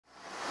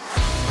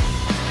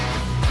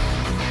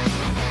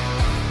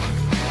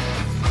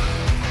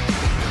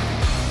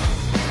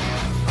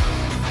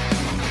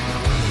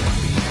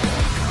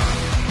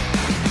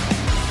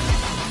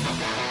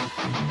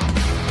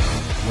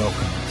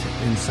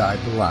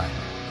Inside the Line,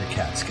 the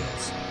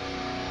Catskills.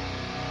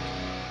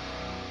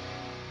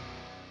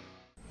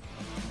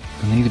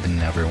 Good evening,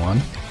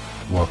 everyone.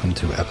 Welcome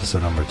to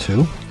episode number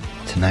 2.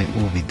 Tonight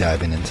we'll be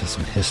diving into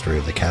some history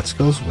of the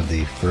Catskills with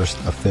the first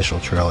official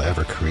trail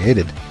ever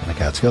created in the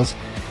Catskills,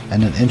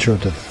 and an intro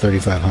to the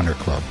 3500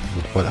 Club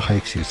with what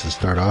hikes you should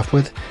start off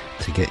with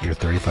to get your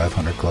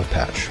 3500 Club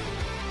patch.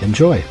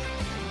 Enjoy!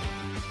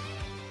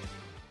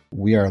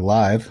 We are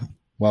live.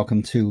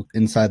 Welcome to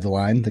Inside the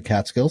Line, the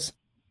Catskills.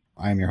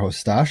 I'm your host,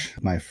 Stash.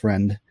 My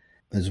friend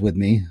is with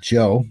me,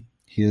 Joe.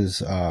 He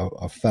is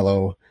a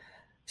fellow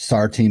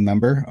STAR team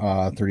member,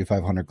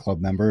 3500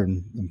 Club member,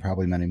 and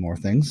probably many more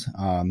things.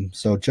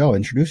 So, Joe,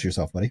 introduce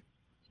yourself, buddy.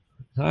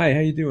 Hi,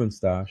 how you doing,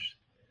 Stash?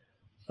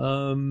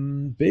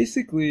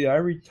 Basically, I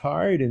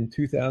retired in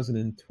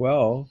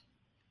 2012,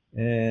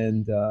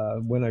 and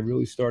when I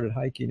really started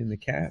hiking in the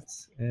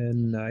Cats,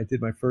 and I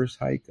did my first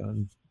hike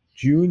on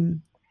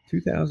June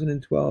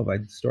 2012. I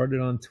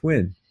started on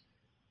Twin,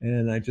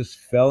 and I just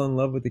fell in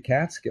love with the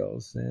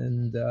Catskills.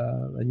 And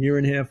a year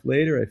and a half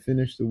later, I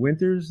finished the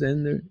winters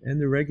and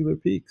the regular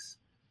peaks.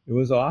 It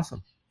was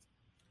awesome.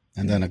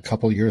 And then a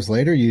couple years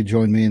later, you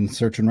joined me in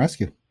Search and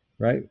Rescue.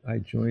 Right. I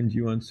joined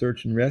you on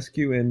Search and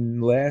Rescue,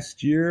 and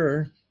last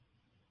year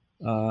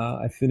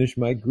I finished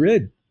my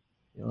grid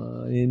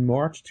in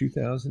March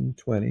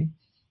 2020.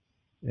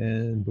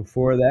 And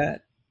before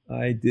that,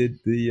 I did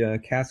the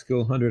Catskill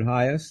 100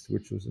 Highest,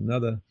 which was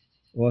another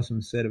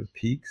awesome set of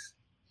peaks.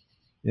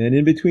 And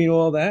in between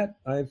all that,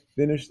 I've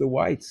finished the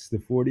Whites, the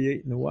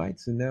 48 and the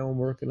Whites, and now I'm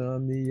working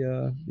on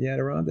the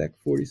Adirondack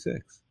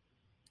 46.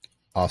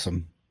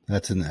 Awesome.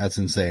 That's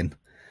insane.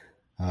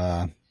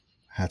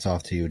 Hats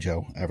off to you,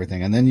 Joe.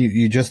 Everything. And then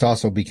you just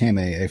also became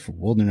a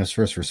wilderness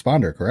first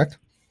responder, correct?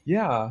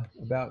 Yeah,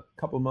 about a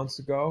couple months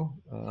ago.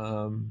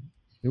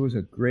 It was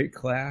a great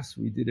class.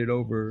 We did it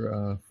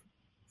over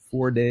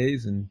 4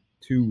 days and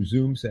 2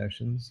 Zoom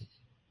sessions.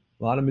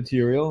 A lot of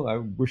material. I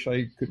wish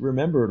I could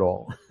remember it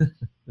all.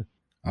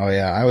 Oh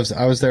yeah, I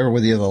was there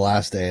with you the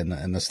last day,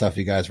 and the stuff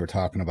you guys were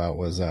talking about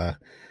was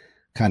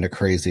kind of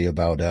crazy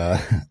about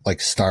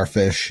like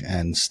starfish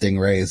and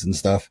stingrays and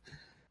stuff.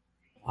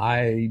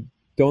 I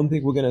don't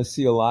think we're going to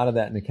see a lot of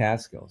that in the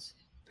Catskills.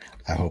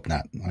 I hope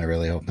not. I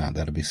really hope not.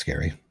 That'd be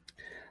scary.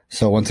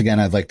 So once again,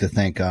 I'd like to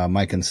thank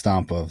Mike and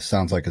Stomp of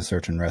Sounds Like a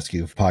Search and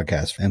Rescue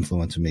podcast for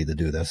influencing me to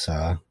do this.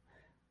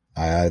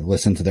 I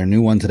listened to their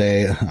new one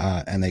today,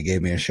 and they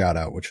gave me a shout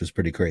out, which was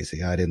pretty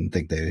crazy. I didn't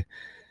think they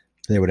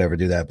would ever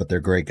do that, but they're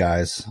great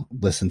guys.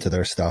 Listen to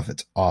their stuff.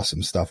 It's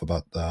awesome stuff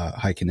about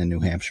hiking in New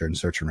Hampshire and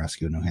Search and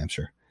Rescue in New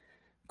Hampshire.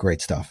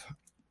 Great stuff.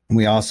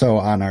 We also,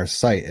 on our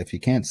site, if you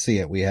can't see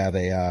it, we have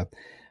a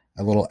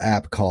little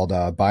app called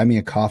Buy Me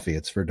a Coffee.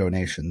 It's for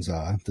donations.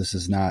 This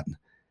is not,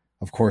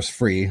 of course,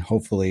 free.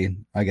 Hopefully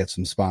I get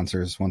some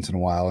sponsors once in a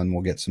while and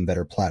we'll get some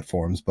better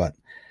platforms, but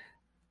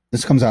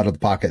this comes out of the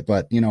pocket.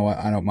 But you know what?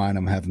 I don't mind.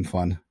 I'm having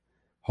fun.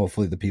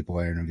 Hopefully the people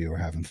I interview are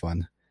having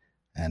fun.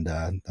 And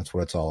that's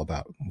what it's all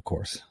about, of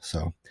course.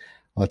 So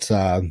let's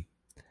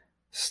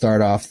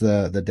start off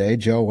the day.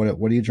 Joe,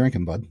 what are you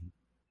drinking, bud?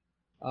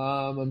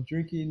 I'm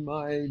drinking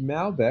my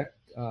Malbec,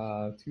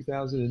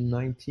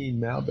 2019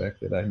 Malbec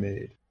that I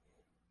made.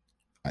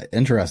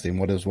 Interesting.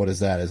 What is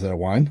that? Is it a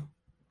wine?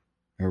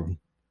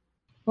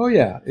 Oh,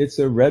 yeah. It's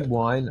a red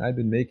wine. I've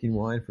been making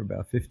wine for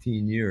about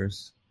 15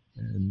 years,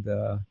 and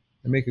I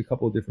make a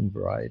couple of different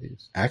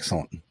varieties.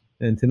 Excellent.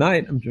 And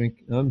tonight I'm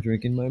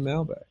drinking my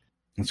Malbec.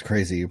 That's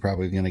crazy. You're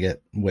probably going to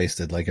get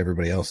wasted like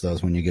everybody else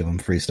does when you give them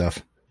free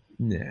stuff.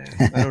 Nah,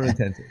 I don't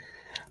intend to.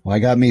 Well, I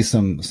got me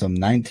some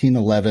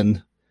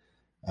 1911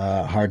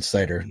 hard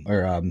cider.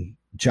 Or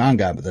John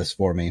got this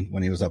for me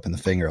when he was up in the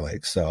Finger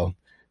Lakes. So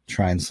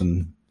trying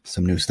some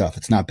new stuff.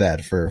 It's not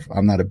bad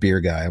I'm not a beer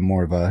guy. I'm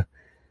more of a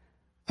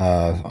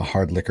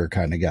hard liquor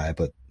kind of guy,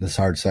 but this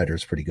hard cider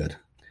is pretty good.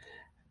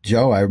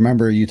 Joe, I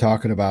remember you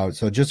talking about,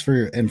 so just for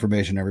your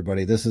information,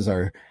 everybody, this is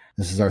our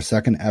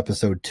second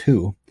episode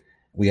 2.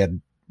 We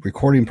had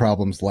recording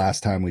problems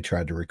last time we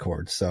tried to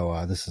record.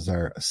 So this is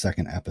our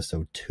second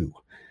episode 2.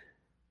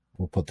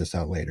 We'll put this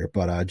out later.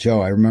 But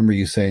Joe, I remember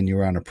you saying you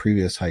were on a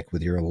previous hike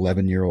with your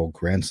 11-year-old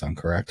grandson,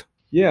 correct?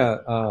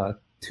 Yeah.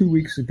 2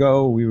 weeks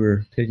ago, we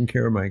were taking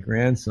care of my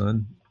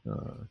grandson,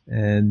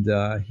 and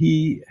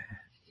he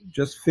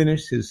just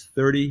finished his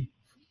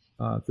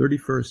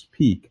 31st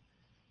peak.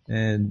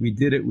 And we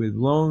did it with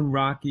Lone,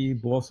 Rocky,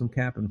 Balsam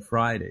Cap, and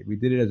Friday. We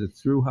did it as a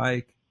through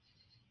hike.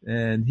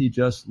 And he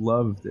just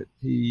loved it.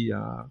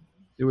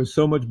 There was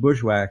so much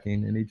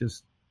bushwhacking, and he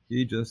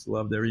just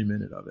loved every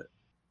minute of it.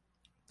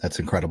 That's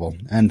incredible.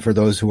 And for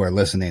those who are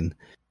listening,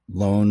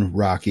 Lone,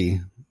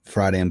 Rocky,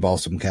 Friday, and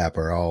Balsam Cap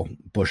are all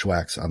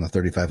bushwhacks on the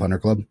 3500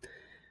 Club.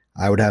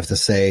 I would have to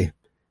say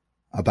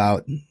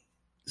about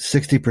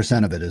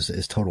 60% of it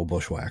is total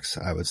bushwhacks,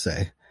 I would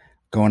say.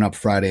 Going up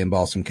Friday and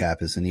Balsam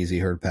Cap is an easy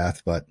herd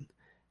path, but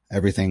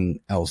everything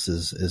else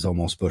is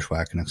almost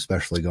bushwhacking,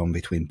 especially going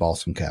between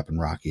Balsam Cap and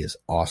Rocky is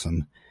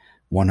awesome.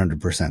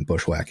 100%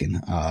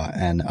 bushwhacking.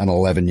 And an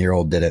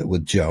 11-year-old did it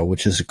with Joe,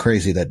 which is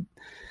crazy that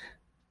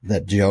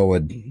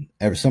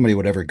that somebody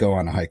would ever go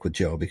on a hike with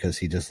Joe, because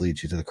he just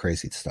leads you to the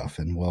crazy stuff.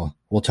 And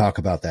we'll talk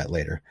about that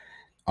later.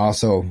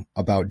 Also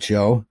about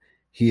Joe,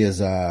 he is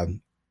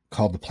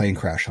called the Plane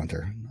Crash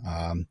Hunter.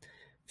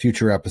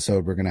 Future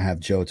episode, we're going to have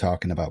Joe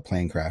talking about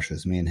plane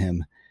crashes. Me and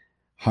him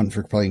hunt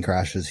for plane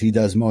crashes. He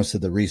does most of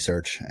the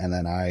research, and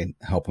then I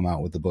help him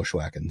out with the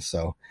bushwhacking.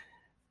 So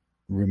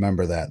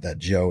remember that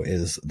Joe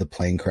is the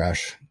plane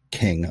crash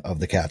king of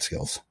the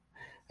Catskills,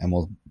 and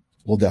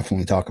we'll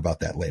definitely talk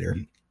about that later.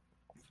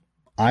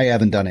 I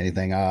haven't done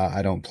anything.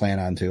 I don't plan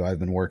on to. I've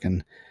been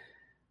working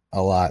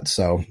a lot,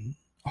 so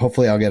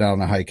hopefully I'll get out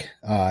on a hike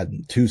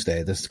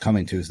this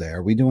coming Tuesday.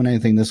 Are we doing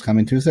anything this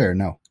coming Tuesday or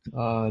no?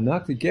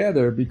 Not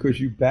together, because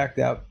you backed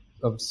out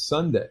of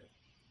Sunday.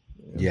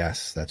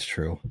 Yes, that's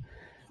true.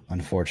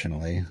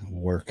 Unfortunately,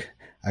 work.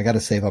 I got to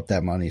save up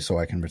that money so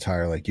I can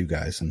retire like you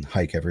guys and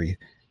hike every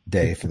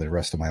day for the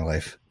rest of my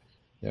life.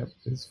 Yep,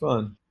 it's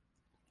fun.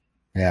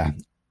 Yeah.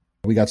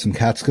 We got some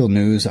Catskill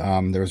news.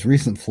 There was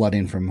recent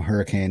flooding from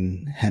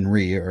Hurricane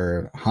Henry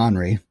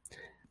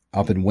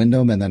up in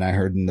Windham, and then I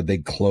heard in the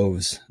Big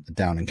Cloves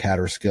down in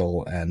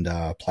Catskill and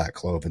Platte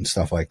Clove and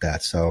stuff like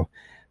that. So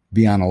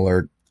be on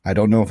alert. I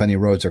don't know if any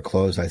roads are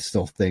closed. I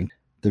still think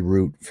the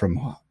route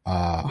from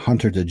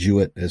Hunter to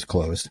Jewett is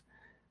closed,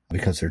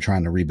 because they're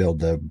trying to rebuild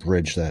the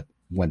bridge that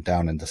went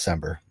down in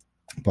December.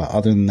 But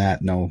other than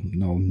that, no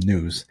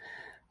news.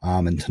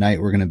 And tonight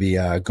we're going to be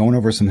going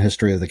over some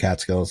history of the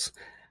Catskills.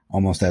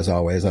 Almost as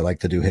always, I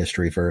like to do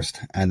history first,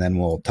 and then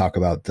we'll talk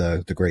about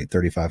the great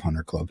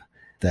 3500 Club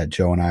that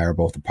Joe and I are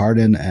both a part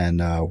in,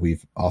 and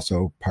we've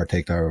also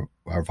partaked our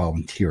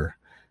volunteer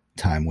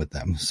time with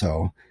them.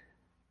 So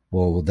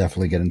we'll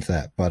definitely get into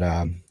that.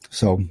 But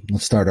so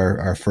let's start.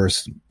 Our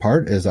first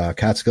part is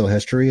Catskill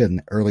history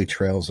and early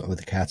trails of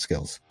the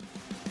Catskills.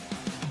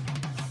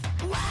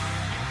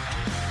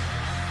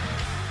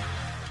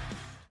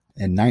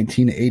 In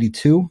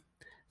 1982,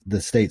 the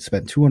state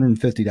spent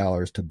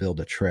 $250 to build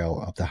a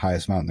trail up the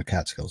highest mountain in the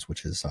Catskills,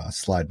 which is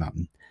Slide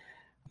Mountain.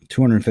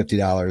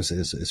 $250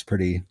 is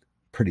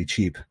pretty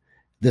cheap.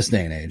 This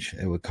day and age,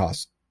 it would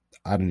cost,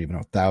 I don't even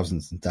know,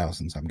 thousands and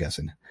thousands, I'm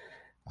guessing,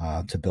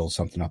 to build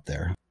something up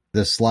there.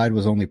 This slide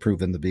was only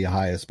proven to be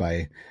highest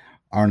by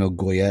Arnold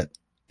Goyette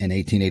in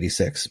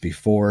 1886.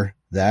 Before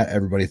that,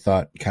 everybody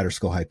thought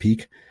Catskill High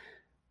Peak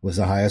was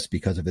the highest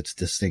because of its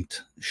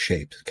distinct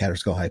shape.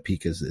 Catskill High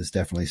Peak is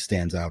definitely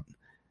stands out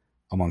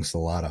amongst a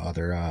lot of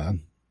other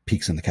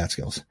peaks in the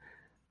Catskills.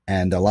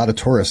 And a lot of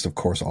tourists, of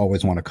course,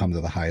 always want to come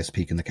to the highest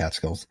peak in the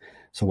Catskills.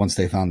 So once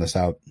they found this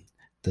out,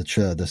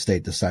 the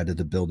state decided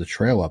to build a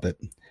trail up it,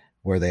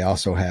 where they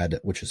also had,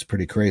 which is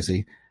pretty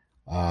crazy,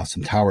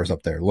 some towers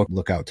up there,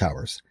 lookout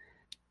towers.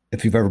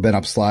 If you've ever been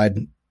up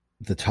Slide,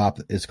 the top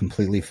is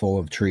completely full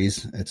of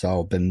trees. It's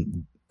all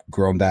been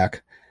grown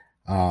back.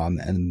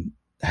 And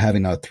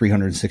having a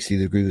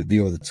 360-degree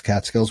view of the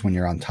Catskills when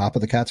you're on top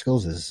of the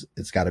Catskills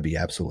it's got to be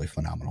absolutely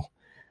phenomenal.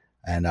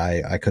 And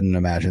I couldn't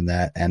imagine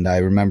that. And I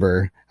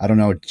remember, I don't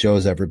know if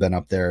Joe's ever been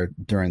up there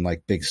during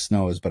like big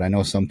snows, but I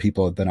know some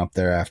people have been up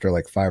there after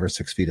like 5 or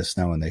 6 feet of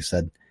snow, and they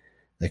said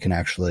they can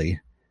actually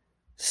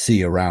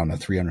see around a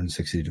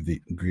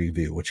 360-degree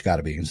view, which got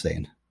to be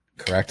insane.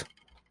 Correct?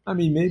 I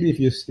mean, maybe if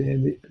you're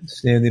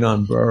standing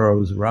on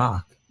Burroughs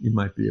Rock, you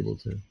might be able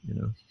to,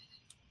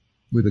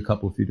 with a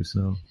couple of feet of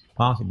snow.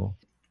 Possible.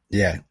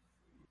 Yeah,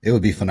 it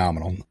would be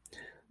phenomenal.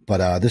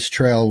 But this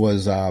trail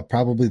was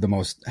probably the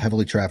most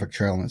heavily trafficked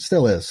trail, and it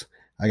still is.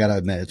 I got to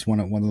admit, it's one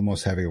of the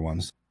most heavier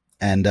ones.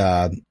 And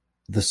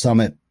the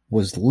summit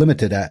was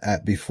limited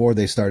at before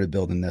they started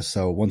building this.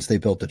 So once they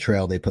built the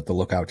trail, they put the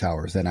lookout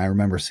towers. And I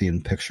remember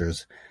seeing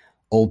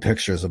old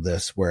pictures of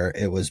this, where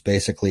it was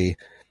basically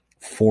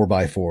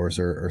 4x4s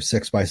or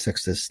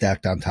 6x6s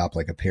stacked on top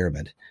like a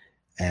pyramid.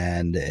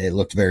 And it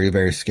looked very,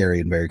 very scary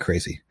and very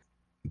crazy.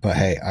 But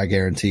hey, I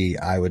guarantee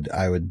I would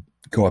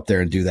go up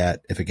there and do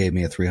that if it gave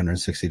me a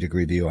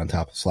 360-degree view on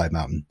top of Slide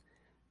Mountain.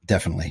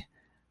 Definitely.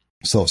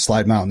 So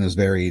Slide Mountain is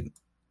very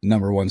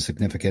number one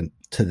significant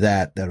to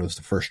that it was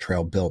the first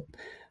trail built.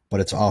 But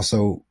it's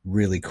also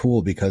really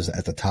cool because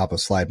at the top of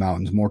Slide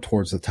Mountains, more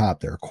towards the top,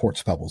 there are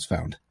quartz pebbles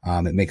found.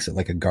 It makes it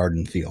like a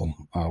garden feel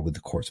with the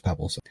quartz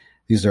pebbles.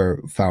 These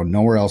are found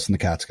nowhere else in the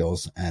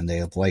Catskills, and they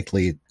have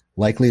likely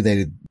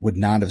they would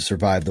not have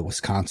survived the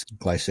Wisconsin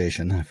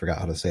glaciation. I forgot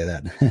how to say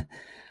that.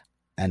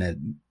 And it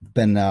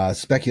been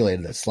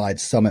speculated that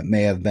Slide's summit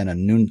may have been a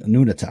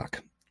Nunatak,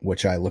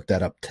 which I looked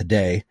that up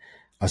today,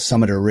 a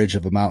summit or ridge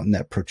of a mountain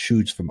that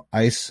protrudes from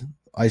ice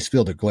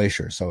field or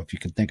glacier. So if you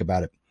can think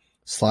about it,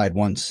 Slide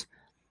once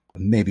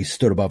maybe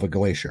stood above a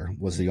glacier,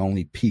 was the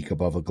only peak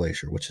above a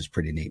glacier, which is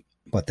pretty neat.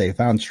 But they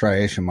found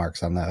striation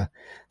marks on the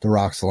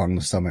rocks along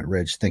the summit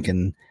ridge,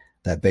 thinking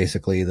that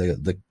basically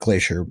the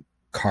glacier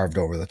carved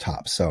over the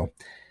top. So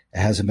it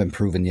hasn't been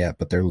proven yet,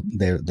 but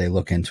they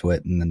look into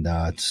it, and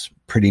it's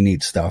pretty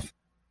neat stuff.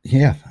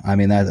 Yeah, I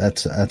mean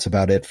that's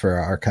about it for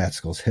our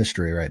Catskills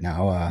history right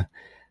now.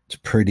 It's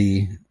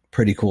pretty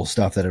cool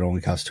stuff that it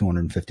only costs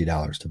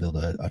 $250 to build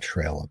a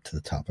trail up to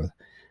the top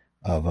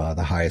of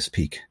the highest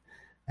peak.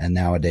 And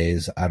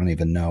nowadays, I don't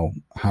even know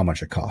how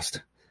much it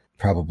cost.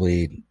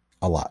 Probably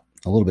a lot,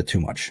 a little bit too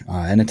much.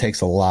 And it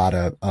takes a lot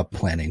of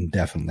planning,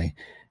 definitely.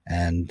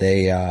 And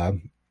they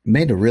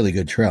made a really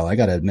good trail. I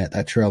got to admit,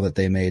 that trail that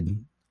they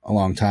made a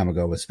long time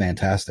ago was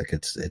fantastic.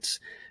 It's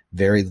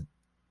very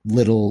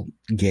little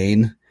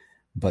gain,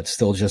 but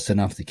still just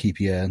enough to keep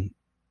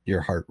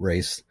your heart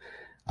race.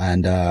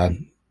 And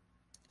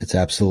it's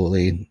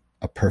absolutely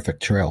a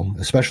perfect trail,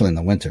 especially in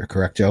the winter.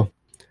 Correct, Joe?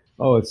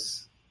 Oh,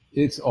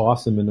 it's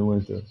awesome in the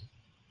winter.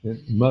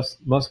 It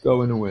must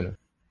go in the winter.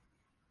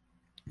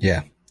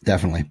 Yeah,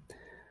 definitely.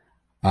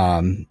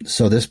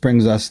 So this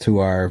brings us to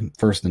our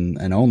first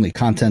and only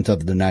content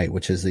of the night,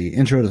 which is the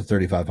intro to the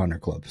 3500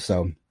 Club.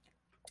 So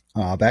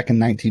back in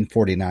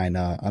 1949,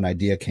 an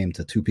idea came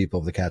to two people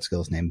of the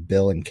Catskills named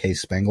Bill and Kay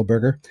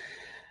Spangelberger.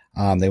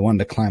 They wanted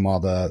to climb all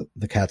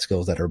the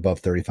Catskills that are above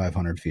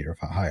 3,500 feet or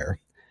higher.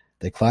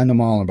 They climbed them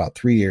all in about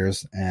 3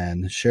 years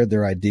and shared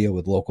their idea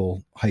with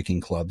local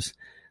hiking clubs,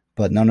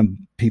 but none of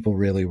people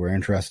really were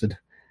interested.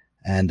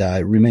 And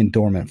it remained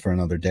dormant for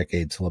another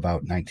decade till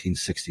about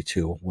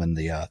 1962 when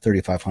the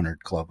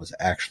 3,500 Club was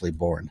actually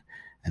born,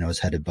 and it was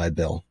headed by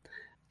Bill.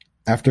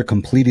 After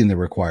completing the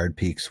required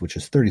peaks, which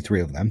is 33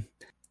 of them,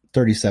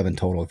 37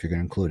 total if you're going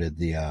to include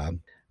the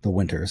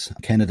winters,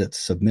 candidates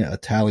submit a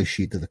tally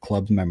sheet to the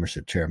club's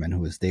membership chairman,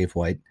 who is Dave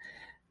White.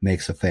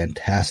 Makes a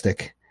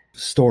fantastic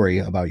story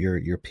about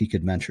your peak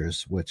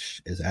adventures,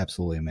 which is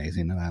absolutely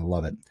amazing, and I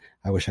love it.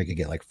 I wish I could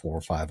get like 4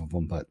 or 5 of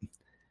them, but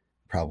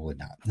probably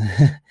not.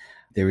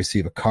 They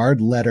receive a card,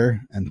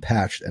 letter, and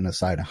patch, and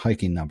assign a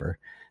hiking number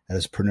that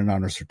is printed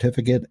on a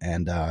certificate,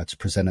 and it's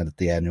presented at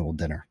the annual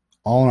dinner.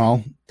 All in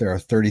all, there are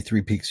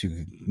 33 peaks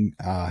you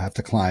have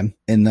to climb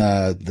in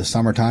the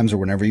summer times or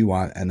whenever you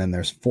want, and then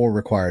there's 4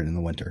 required in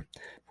the winter.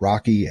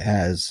 Rocky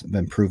has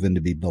been proven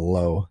to be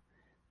below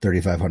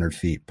 3,500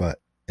 feet, but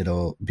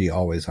it'll be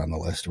always on the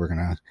list.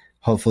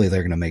 Hopefully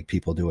they're going to make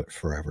people do it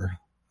forever.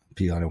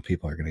 I know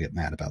people are going to get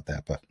mad about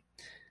that, but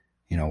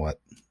you know what?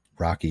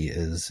 Rocky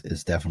is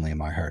definitely in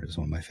my heart as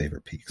one of my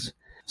favorite peaks.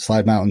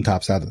 Slide Mountain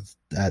tops out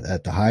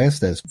at the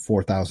highest as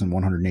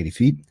 4,180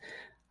 feet.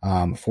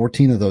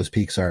 14 of those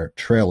peaks are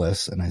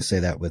trailless, and I say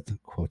that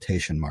with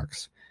quotation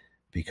marks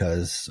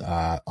because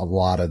a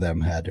lot of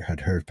them have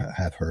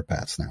herp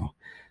paths now.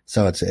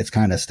 So it's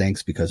kind of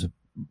stinks because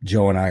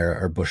Joe and I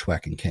are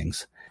bushwhacking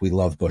kings. We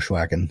love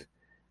bushwhacking,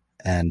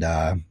 and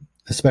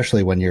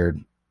especially when you're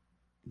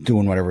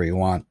doing whatever you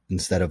want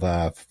instead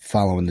of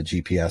following the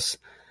GPS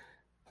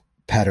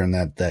pattern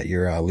that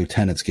your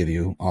lieutenants give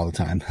you all the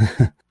time.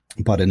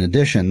 But in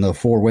addition, the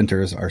 4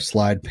 winters are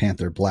Slide,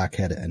 Panther,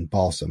 Blackhead, and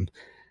Balsam.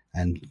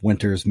 And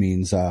winters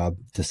means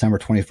December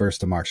 21st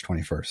to March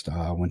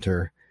 21st.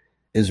 Winter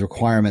is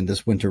requirement.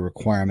 This winter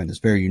requirement is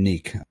very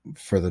unique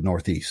for the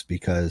Northeast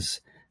because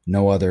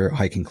no other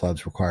hiking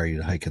clubs require you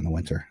to hike in the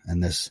winter.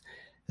 And this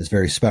is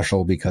very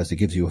special because it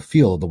gives you a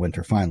feel of the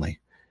winter finally.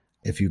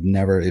 If you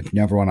never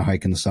want to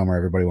hike in the summer,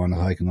 everybody wants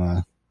to hike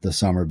in the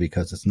summer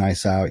because it's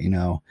nice out,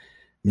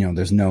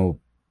 there's no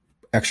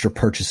extra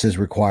purchases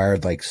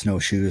required like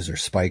snowshoes or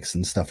spikes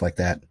and stuff like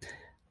that.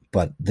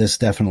 But this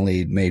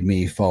definitely made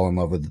me fall in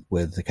love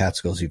with the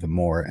Catskills even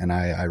more. And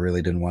I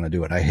really didn't want to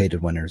do it. I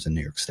hated winters in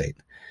New York State.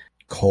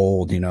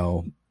 Cold,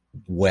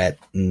 wet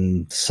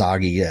and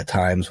soggy at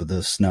times with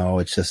the snow.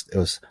 It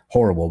was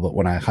horrible. But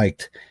when I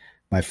hiked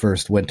my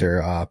first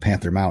winter,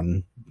 Panther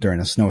Mountain during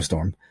a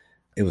snowstorm,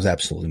 it was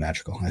absolutely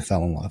magical. I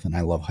fell in love, and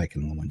I love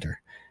hiking in the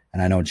winter.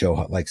 And I know Joe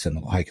likes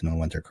hiking in the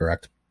winter,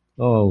 correct?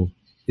 Oh,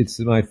 it's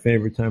my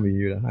favorite time of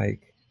year to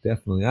hike,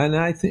 definitely. And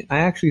I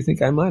actually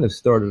think I might have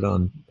started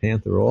on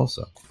Panther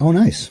also. Oh,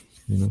 nice.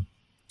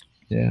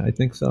 Yeah, I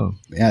think so.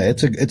 Yeah,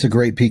 it's a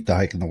great peak to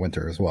hike in the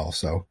winter as well.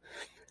 So,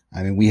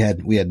 I mean, we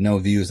had no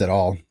views at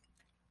all,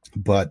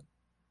 but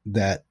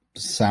that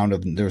sound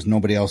of there was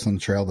nobody else on the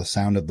trail. The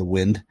sound of the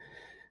wind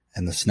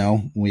and the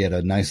snow. We had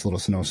a nice little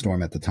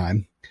snowstorm at the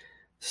time,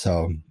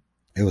 so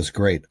it was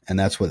great. And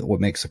that's what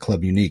makes the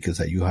club unique is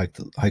that you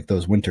hike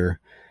those winter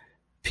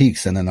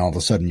peaks, and then all of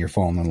a sudden you're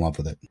falling in love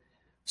with it.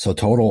 So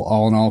total,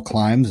 all in all,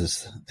 climbs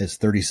is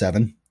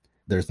 37.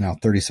 There's now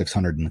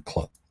 3,600 in the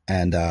club,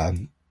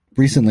 and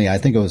recently, I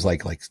think it was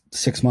like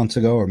 6 months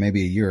ago or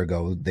maybe a year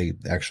ago, they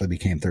actually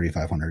became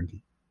 3,500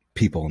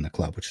 people in the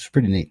club, which is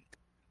pretty neat.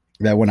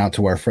 That went out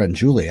to our friend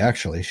Julie.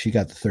 Actually, she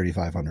got the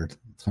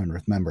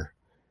 3,500th member.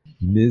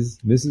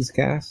 Mrs.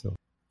 Castle.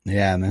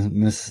 Yeah,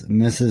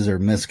 Mrs. or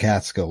Miss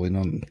Catskill. We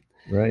don't.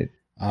 Right.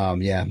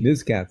 Yeah,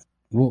 Ms. Catskill.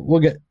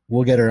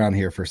 We'll get her on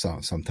here for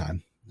some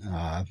time.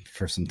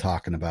 For some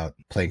talking about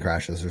plane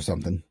crashes or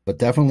something. But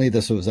definitely,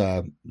 this was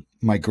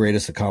my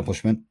greatest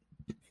accomplishment.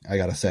 I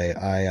gotta say,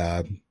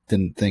 I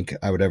didn't think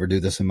I would ever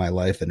do this in my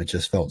life, and it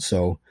just felt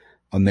so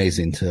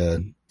amazing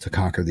to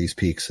conquer these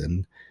peaks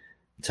and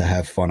to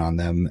have fun on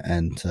them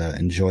and to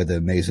enjoy the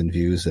amazing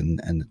views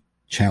and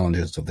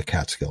challenges of the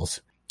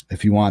Catskills.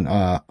 If you want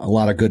a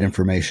lot of good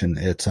information,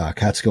 it's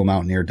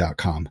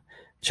catskillmountaineer.com.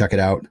 Check it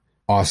out.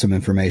 Awesome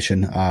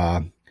information.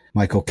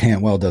 Michael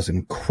Cantwell does an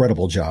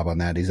incredible job on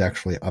that. He's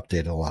actually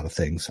updated a lot of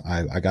things.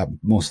 I got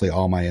mostly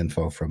all my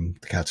info from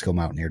the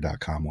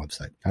CatskillMountaineer.com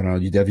website. I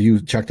don't know. Have you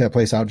checked that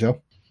place out,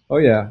 Joe? Oh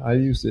yeah, I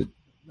used it.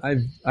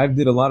 I've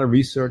did a lot of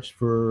research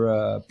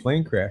for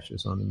plane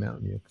crashes on the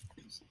Mountaineer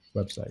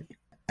website.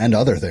 And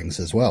other things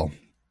as well.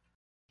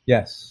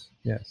 Yes.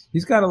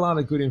 He's got a lot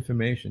of good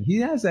information. He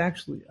has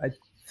actually, I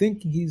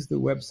think he's the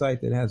website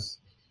that has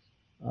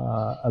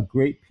a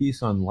great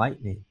piece on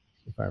lightning,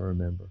 if I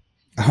remember.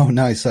 Oh,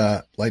 nice.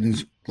 Lightning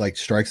like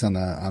strikes on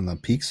the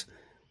peaks.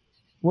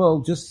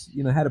 Well, just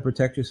how to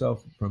protect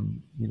yourself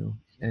from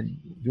and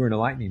during a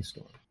lightning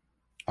storm.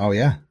 Oh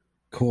yeah,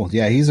 cool.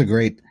 Yeah, he's a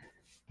great.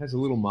 Has a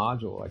little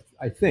module.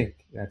 I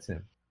think that's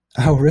him.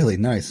 Oh really?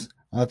 Nice.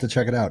 I'll have to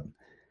check it out.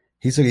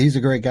 He's a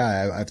great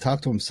guy. I've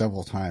talked to him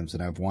several times,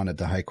 and I've wanted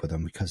to hike with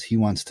him because he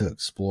wants to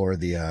explore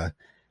the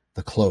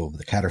Clove,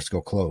 the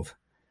Catterskill Clove,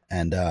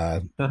 and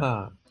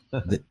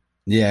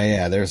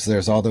yeah.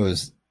 There's all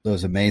those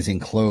amazing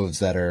cloves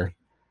that are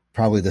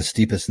probably the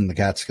steepest in the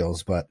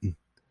Catskills. But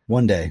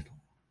one day,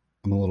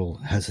 I'm a little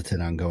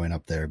hesitant on going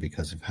up there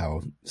because of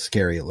how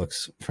scary it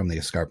looks from the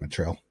escarpment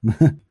trail.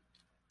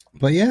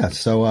 But yeah,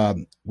 so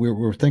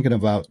we're thinking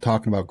about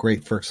talking about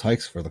great first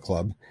hikes for the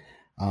club.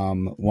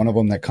 One of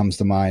them that comes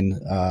to mind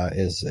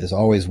is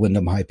always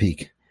Windham High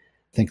Peak.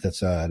 I think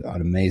that's an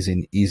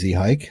amazing, easy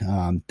hike.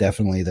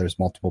 Definitely there's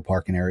multiple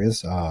parking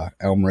areas,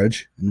 Elm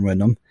Ridge in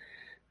Windham,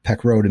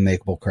 Peck Road in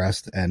Maple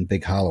Crest, and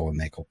Big Hollow in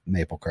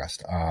Maple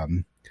Crest.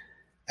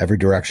 Every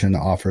direction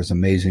offers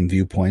amazing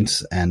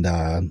viewpoints and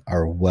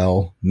are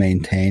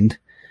well-maintained,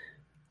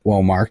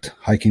 well-marked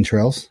hiking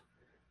trails,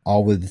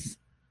 all with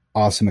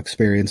awesome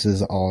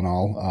experiences all in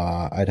all.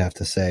 I'd have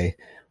to say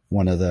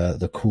one of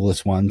the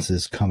coolest ones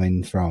is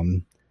coming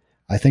from,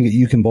 I think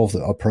you can both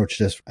approach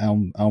this,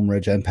 Elm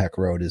Ridge and Peck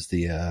Road is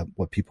the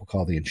what people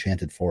call the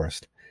Enchanted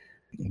Forest.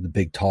 The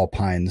big tall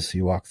pines,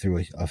 you walk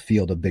through a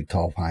field of big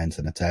tall pines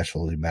and it's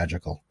absolutely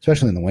magical,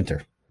 especially in the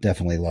winter.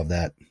 Definitely love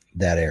that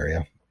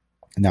area.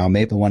 Now,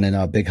 the one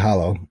in Big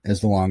Hollow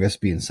is the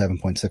longest, being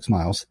 7.6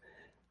 miles,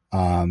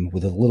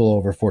 with a little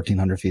over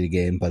 1,400 feet of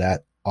game, but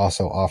that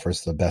also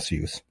offers the best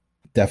views.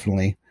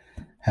 Definitely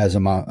has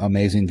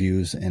amazing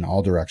views in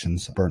all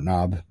directions. Burnt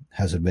Knob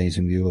has an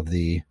amazing view of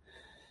the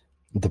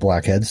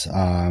Blackheads,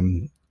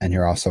 and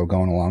you're also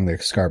going along the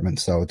escarpment,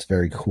 so it's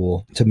very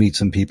cool to meet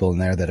some people in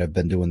there that have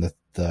been doing the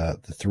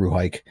through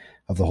hike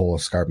of the whole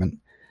escarpment.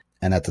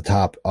 And at the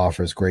top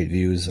offers great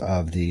views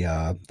of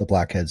the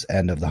Blackheads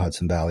end of the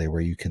Hudson Valley,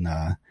 where you can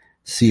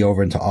see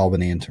over into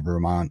Albany, into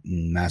Vermont,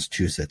 and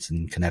Massachusetts,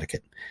 and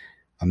Connecticut.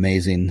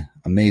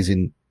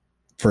 Amazing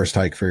first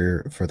hike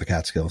for the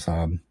Catskills.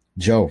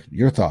 Joe,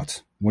 your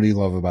thoughts? What do you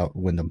love about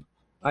Windham?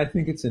 I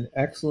think it's an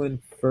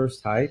excellent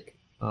first hike.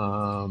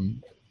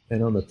 And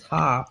on the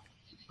top,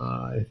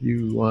 if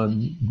you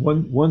on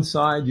one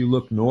side you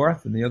look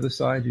north and the other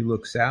side you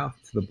look south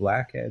to the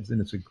Blackheads,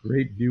 and it's a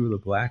great view of the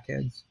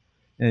Blackheads.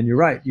 And you're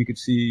right, you could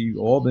see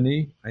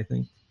Albany, I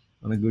think,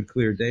 on a good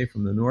clear day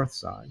from the north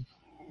side.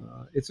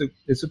 It's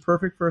a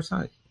perfect first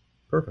hike.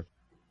 Perfect.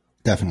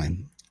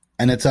 Definitely.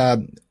 And it's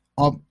all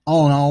in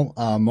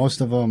all,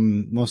 most of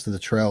the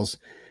trails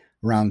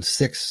around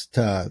 6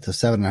 to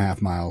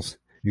 7.5 miles.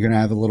 You're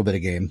gonna have a little bit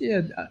of game.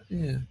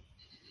 Yeah.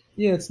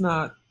 It's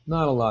not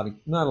a lot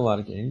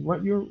of game.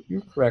 What you're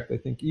correct. I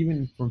think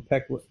even from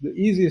Peck, the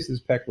easiest is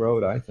Peck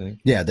Road. I think.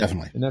 Yeah,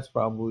 definitely. And that's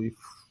probably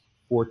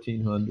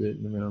 1,400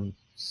 and around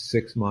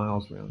 6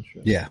 miles round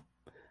trip. Yeah,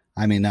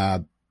 I mean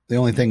the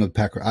only thing with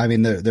Peck, I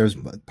mean there's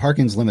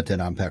parking's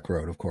limited on Peck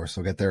Road, of course,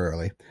 so get there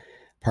early.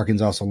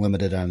 Parking's also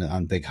limited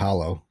on Big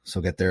Hollow,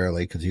 so get there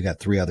early because you got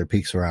 3 other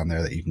peaks around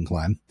there that you can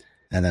climb,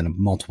 and then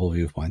multiple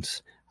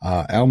viewpoints.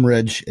 Elm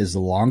Ridge is the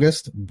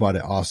longest, but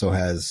it also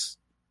has,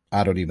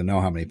 I don't even know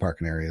how many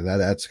parking areas.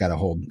 That's got to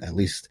hold at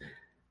least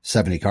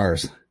 70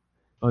 cars.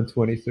 On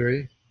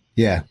 23?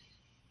 Yeah.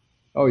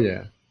 Oh,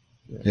 yeah.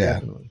 Yeah.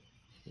 Definitely.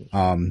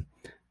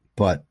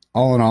 But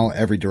all in all,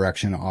 every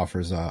direction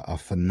offers a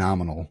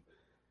phenomenal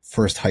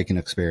first hiking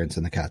experience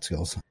in the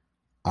Catskills.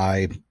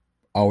 I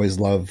always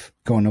love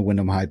going to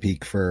Windham High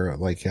Peak for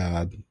like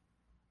a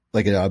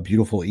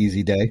beautiful,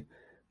 easy day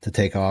to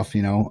take off,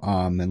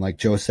 and like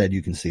Joe said,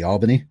 you can see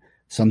Albany.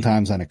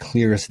 Sometimes on a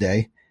clearest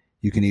day,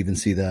 you can even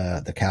see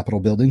the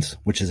Capitol buildings,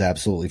 which is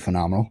absolutely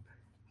phenomenal.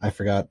 I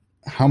forgot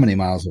how many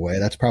miles away.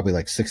 That's probably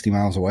like 60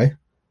 miles away.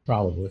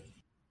 Probably.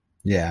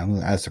 Yeah,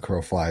 as the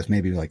crow flies,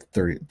 maybe like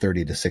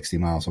 30 to 60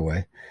 miles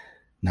away.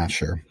 Not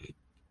sure.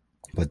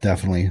 But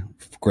definitely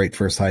great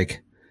first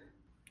hike.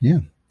 Yeah.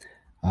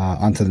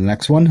 On to the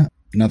next one.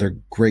 Another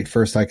great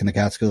first hike in the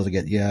Catskills to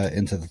get you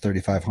into the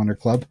 3,500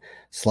 Club.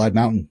 Slide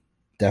Mountain.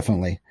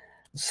 Definitely.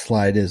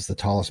 Slide is the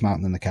tallest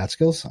mountain in the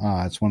Catskills.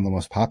 It's one of the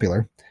most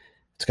popular.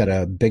 It's got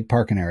a big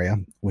parking area,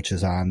 which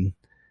is on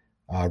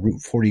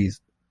Route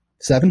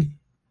 47,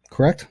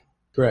 correct?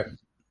 Correct.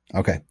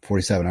 Okay,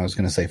 47. I was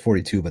going to say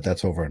 42, but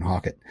that's over in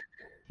Hawkett.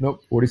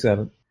 Nope,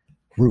 47.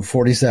 Route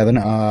 47.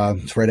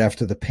 It's right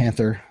after the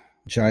Panther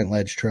Giant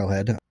Ledge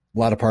Trailhead. A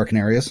lot of parking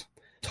areas.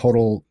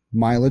 Total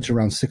mileage,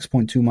 around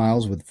 6.2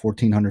 miles with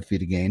 1,400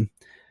 feet of gain.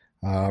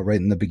 Right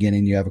in the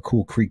beginning, you have a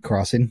cool creek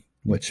crossing,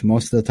 which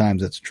most of the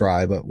times it's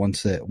dry, but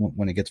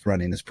when it gets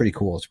running, it's pretty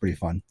cool. It's pretty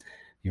fun.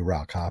 You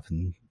rock hop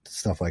and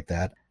stuff like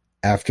that.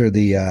 After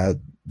the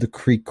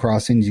creek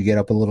crossings, you get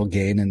up a little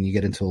gain and you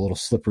get into a little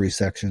slippery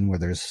section where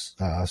there's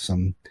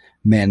some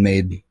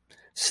man-made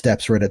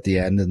steps right at the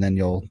end, and then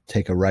you'll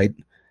take a right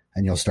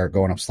and you'll start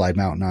going up Slide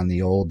Mountain on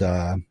the old,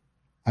 I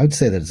would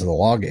say that it's a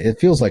log. It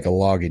feels like a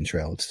logging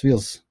trail. It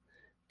feels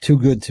too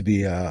good to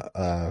be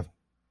a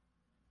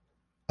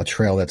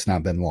trail that's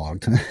not been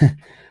logged.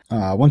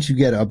 Once you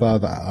get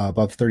above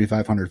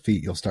 3,500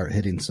 feet, you'll start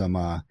hitting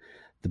some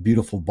the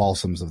beautiful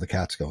balsams of the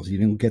Catskills. You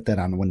didn't get that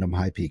on Windham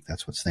High Peak.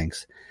 That's what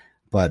stinks.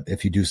 But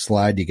if you do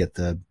slide, you get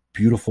the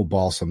beautiful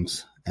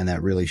balsams, and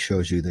that really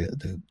shows you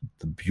the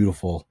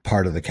beautiful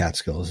part of the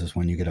Catskills is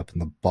when you get up in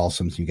the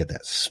balsams, you get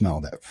that smell,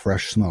 that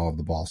fresh smell of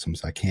the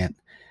balsams.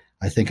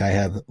 I think I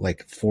have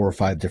like 4 or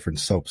 5 different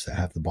soaps that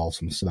have the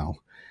balsam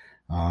smell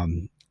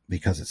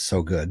because it's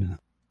so good.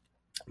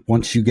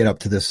 Once you get up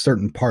to this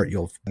certain part,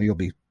 you'll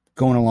be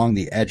going along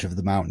the edge of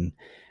the mountain,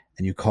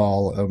 and you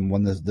call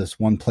when this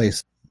one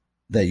place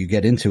that you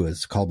get into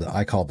is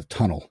I call the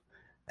tunnel,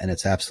 and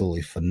it's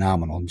absolutely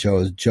phenomenal.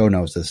 Joe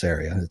knows this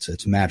area.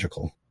 It's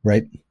magical,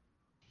 right?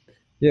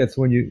 Yeah, it's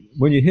when you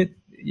hit,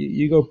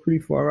 you go pretty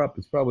far up.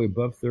 It's probably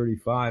above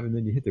 35, and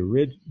then you hit the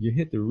ridge. You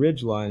hit the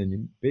ridge line, and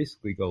you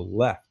basically go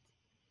left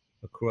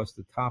across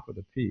the top of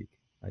the peak,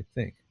 I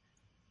think.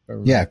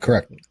 Yeah,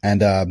 correct.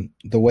 And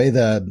the way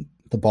the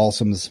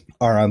balsams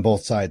are on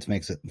both sides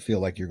makes it feel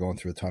like you're going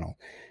through a tunnel.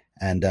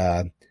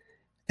 And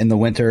in the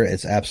winter,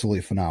 it's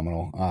absolutely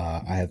phenomenal.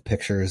 I have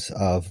pictures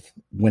of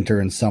winter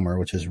and summer,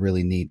 which is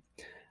really neat.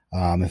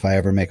 If I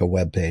ever make a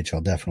web page,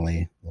 I'll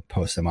definitely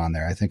post them on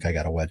there. I think I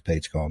got a web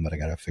page going, but I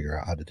got to figure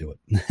out how to do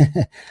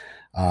it.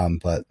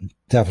 But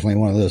definitely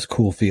one of those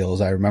cool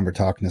feels. I remember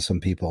talking to some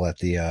people at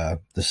the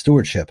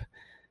stewardship,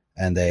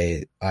 and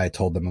I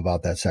told them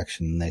about that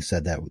section, and they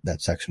said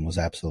that section was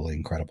absolutely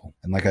incredible.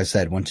 And like I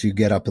said, once you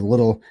get up a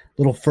little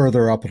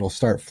further up, it'll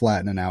start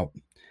flattening out.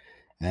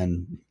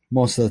 And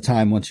most of the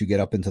time, once you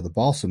get up into the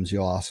balsams,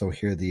 you'll also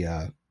hear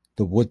the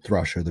wood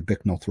thrush or the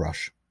Bicknell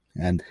thrush.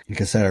 And like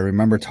I said, I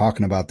remember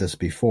talking about this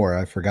before.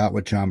 I forgot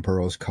what John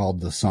Burroughs called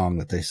the song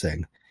that they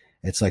sing.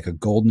 It's like a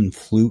golden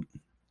flute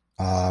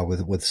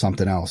with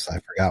something else. I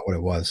forgot what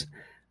it was,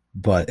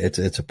 but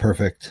it's a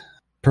perfect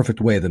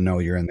way to know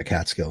you're in the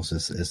Catskills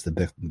is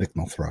the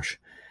Bicknell thrush.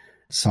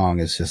 Song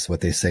is just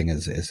what they sing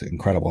is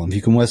incredible. And if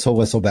you can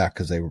whistle back,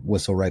 because they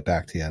whistle right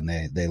back to you, and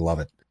they love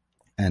it.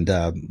 And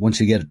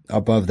once you get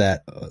above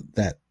that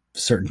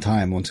certain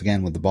time, once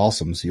again with the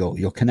balsams,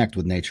 you'll connect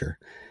with nature,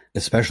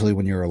 especially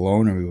when you're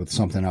alone or with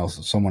someone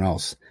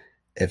else.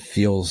 It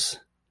feels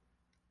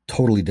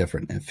totally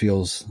different. It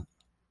feels,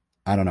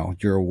 I don't know,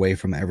 you're away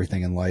from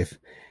everything in life,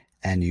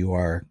 and you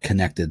are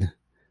connected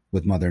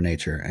with Mother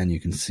Nature, and you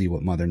can see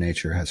what Mother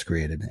Nature has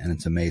created, and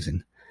it's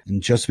amazing.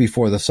 And just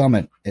before the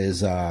summit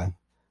is the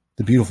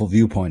beautiful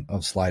viewpoint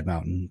of Slide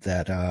Mountain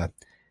that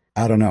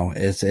I don't know,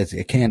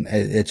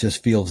 it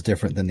just feels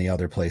different than the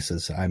other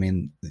places. I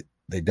mean,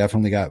 they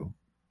definitely got,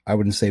 I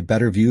wouldn't say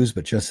better views,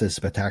 but just as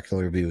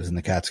spectacular views in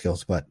the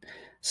Catskills. But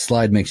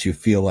Slide makes you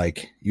feel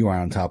like you are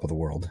on top of the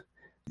world.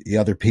 The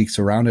other peaks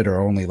around it are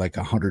only like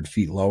 100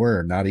 feet lower,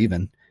 or not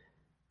even.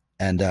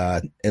 And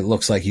it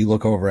looks like you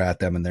look over at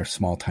them and they're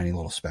small, tiny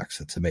little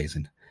specks. It's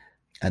amazing.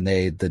 And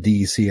the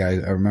DEC,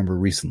 I remember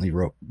recently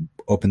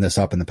opened this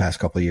up in the past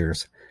couple of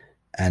years.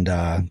 And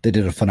they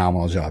did a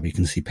phenomenal job. You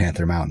can see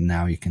Panther Mountain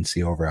now. You can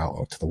see over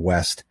out to the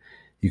west.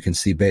 You can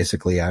see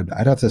basically,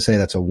 I'd have to say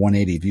that's a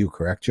 180 view,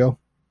 correct, Joe?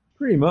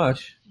 Pretty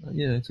much.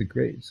 Yeah, it's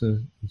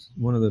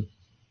one of the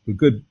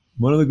good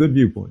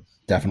viewpoints.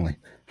 Definitely.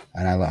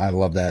 And I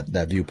love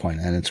that viewpoint.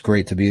 And it's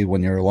great to be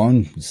when you're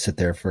alone. I've sat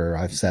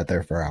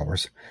there for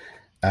hours.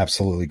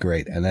 Absolutely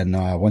great. And then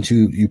once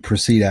you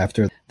proceed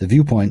after the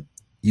viewpoint,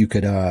 you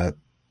could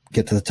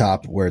get to the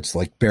top where it's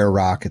like bare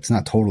rock. It's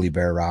not totally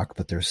bare rock,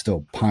 but there's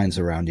still pines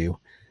around you.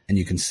 And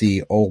you can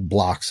see old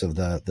blocks of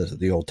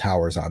the old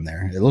towers on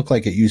there. It looked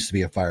like it used to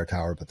be a fire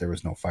tower, but there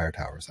was no fire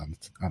towers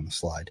on the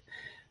slide.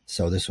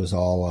 So this was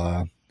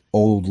all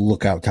old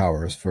lookout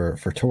towers for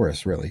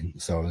tourists, really.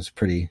 So it was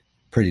pretty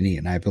neat.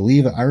 And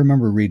I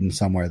remember reading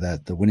somewhere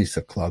that the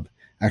Winniesuk Club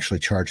actually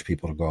charged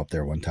people to go up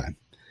there one time,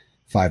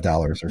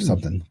 $5 or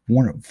something.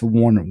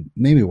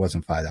 Maybe it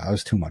wasn't $5. It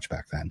was too much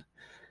back then.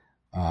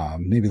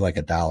 Maybe like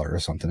 $1 or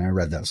something. I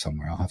read that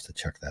somewhere. I'll have to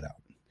check that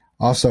out.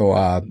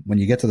 Also, when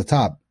you get to the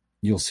top,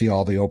 you'll see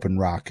all the open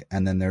rock,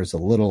 and then there's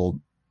the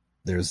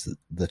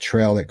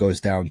trail that goes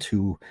down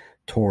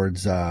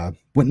towards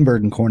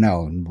Wittenberg and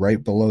Cornell, and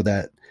right below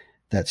that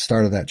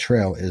start of that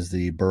trail is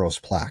the Burroughs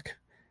plaque.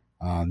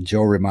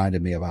 Joe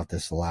reminded me about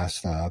this the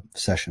last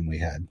session we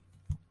had,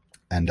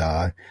 and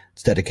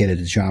it's dedicated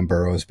to John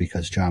Burroughs,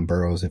 because John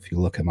Burroughs, if you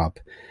look him up,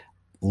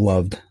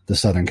 loved the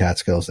Southern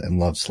Catskills and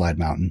loved Slide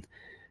Mountain.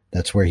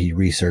 That's where he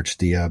researched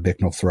the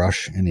Bicknell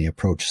thrush, and he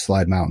approached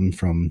Slide Mountain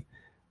from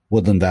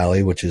Woodland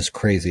Valley, which is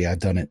crazy. I've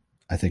done it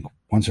I think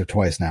once or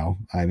twice now.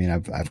 I mean,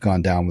 I've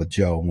gone down with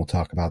Joe, and we'll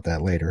talk about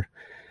that later.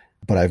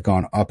 But I've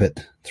gone up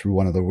it through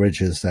one of the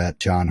ridges that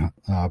John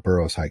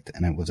Burroughs hiked,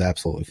 and it was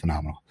absolutely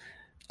phenomenal.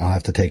 I'll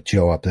have to take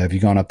Joe up there. Have you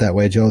gone up that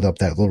way, Joe? Up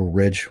that little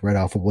ridge right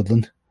off of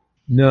Woodland?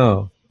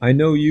 No, I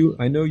know you.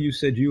 I know you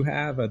said you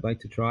have. I'd like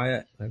to try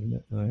it. I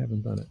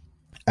haven't done it.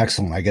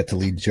 Excellent. I get to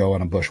lead Joe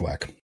on a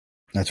bushwhack.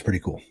 That's pretty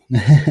cool.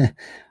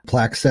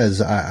 Plaque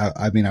says,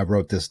 I mean, I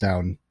wrote this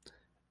down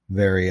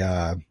very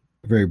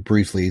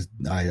briefly.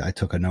 I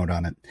took a note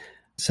on it.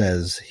 It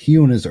says, he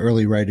in his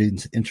early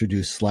writings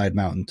introduced Slide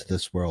Mountain to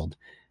this world,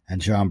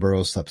 and John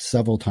Burroughs slept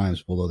several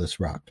times below this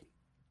rock.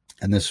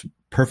 And this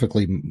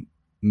perfectly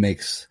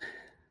makes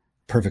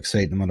perfect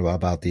statement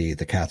about the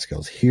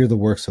Catskills. Here the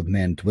works of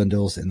man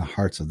dwindles in the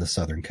hearts of the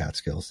southern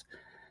Catskills.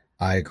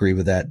 I agree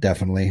with that,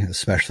 definitely,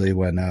 especially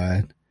when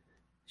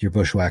you're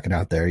bushwhacking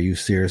out there. You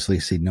seriously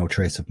see no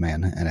trace of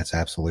man, and it's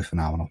absolutely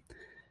phenomenal.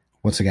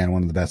 Once again,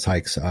 one of the best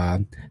hikes.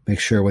 Make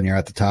sure when you're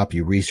at the top,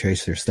 you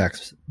retrace your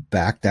steps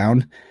back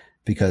down,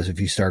 because if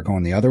you start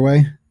going the other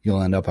way,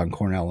 you'll end up on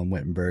Cornell and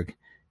Wittenberg,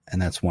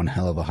 and that's one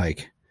hell of a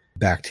hike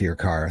back to your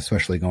car,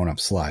 especially going up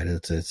Slide.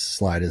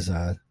 Slide is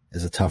a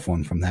tough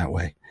one from that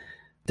way.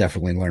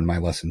 Definitely learned my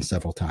lesson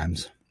several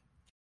times.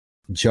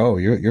 Joe,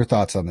 your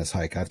thoughts on this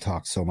hike? I've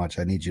talked so much.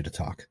 I need you to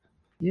talk.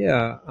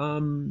 Yeah.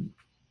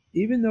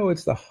 Even though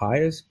it's the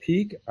highest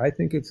peak, I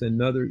think it's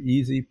another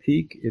easy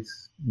peak.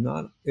 It's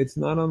not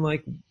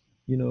unlike,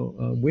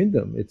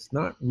 Windham. It's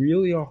not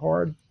really a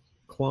hard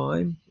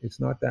climb. It's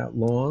not that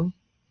long.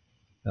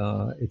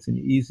 It's an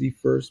easy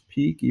first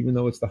peak, even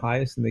though it's the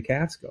highest in the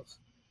Catskills.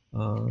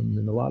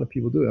 And a lot of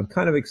people do it. I'm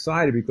kind of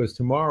excited because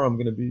tomorrow I'm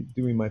going to be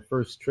doing my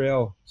first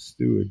trail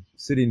steward,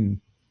 sitting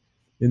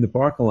in the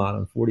parking lot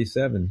on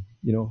 47,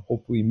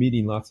 hopefully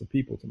meeting lots of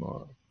people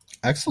tomorrow.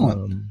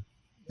 Excellent.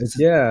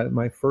 Yeah,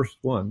 my first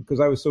one, because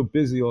I was so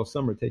busy all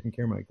summer taking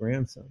care of my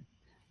grandson.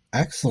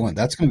 Excellent.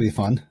 That's going to be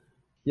fun.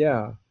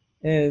 Yeah.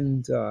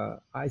 And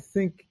I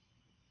think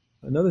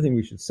another thing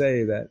we should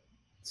say that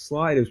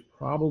Slide is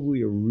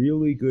probably a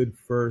really good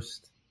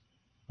first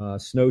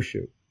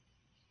snowshoe.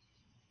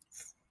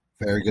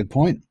 Very good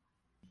point.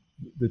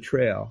 The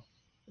trail.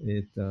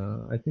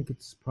 I think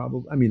it's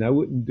probably, I mean, I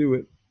wouldn't do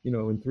it,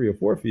 in 3 or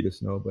 4 feet of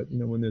snow, but,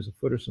 when there's a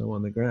foot of snow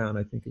on the ground,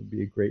 I think it'd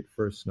be a great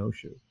first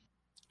snowshoe.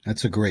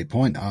 That's a great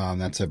point.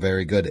 That's a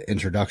very good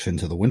introduction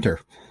to the winter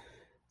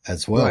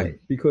as well. Right,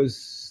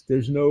 because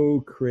there's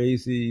no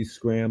crazy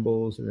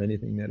scrambles or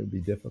anything that would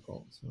be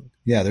difficult. So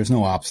yeah, there's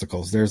no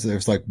obstacles.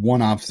 There's like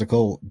one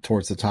obstacle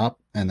towards the top,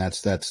 and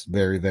that's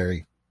very,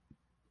 very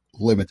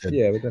limited.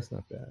 Yeah, but that's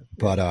not bad.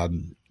 But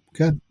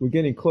good. We're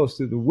getting close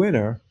to the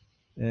winter,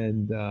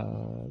 and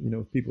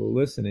if people are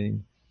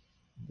listening,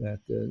 that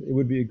it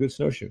would be a good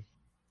snowshoe.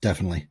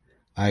 Definitely,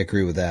 I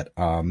agree with that.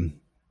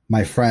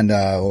 My friend,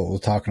 we're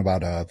talking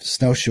about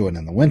snowshoeing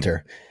in the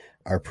winter.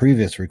 Our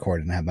previous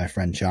recording had my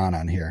friend John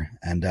on here,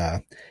 and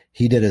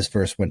he did his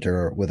first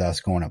winter with us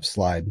going up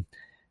Slide.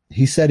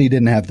 He said he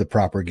didn't have the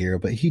proper gear,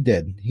 but he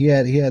did. He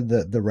had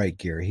the right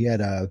gear. He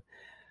had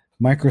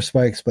micro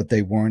spikes, but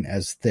they weren't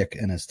as thick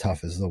and as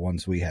tough as the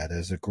ones we had,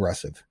 as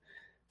aggressive.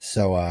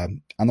 So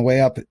on the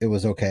way up, it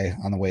was okay.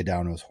 On the way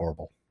down, it was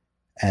horrible.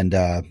 And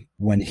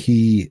when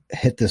he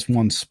hit this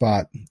one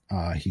spot,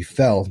 he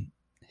fell,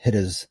 hit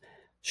his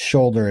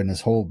shoulder and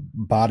his whole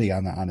body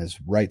on his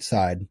right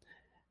side,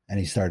 and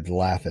he started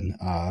laughing.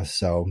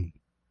 So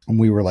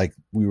we were like,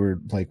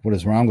 what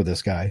is wrong with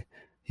this guy?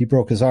 He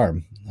broke his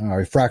arm, or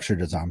he fractured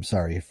his arm.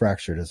 Sorry, he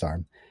fractured his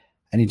arm,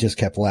 and he just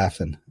kept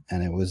laughing,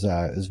 and it was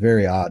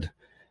very odd.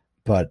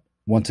 But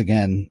once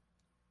again,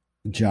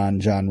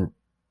 John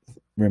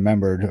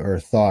remembered or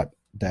thought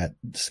that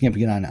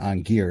skimping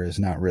on gear is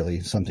not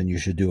really something you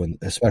should do,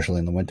 especially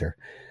in the winter.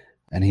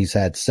 And he's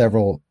had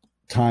several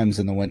times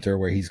in the winter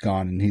where he's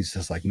gone and he's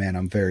just like, man,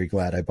 I'm very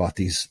glad I bought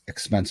these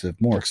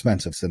more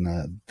expensive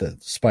than the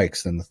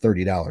spikes, than the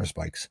 $30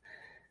 spikes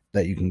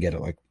that you can get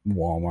at like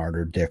Walmart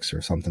or Dick's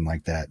or something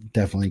like that.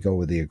 Definitely go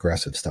with the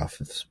aggressive stuff,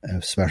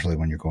 especially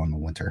when you're going in the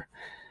winter.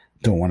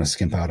 Don't want to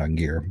skimp out on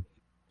gear.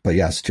 But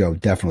yes, Joe,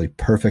 definitely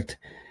perfect.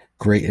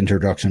 Great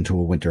introduction to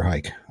a winter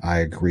hike. I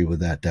agree with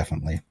that,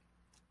 definitely.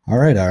 All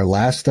right, our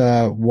last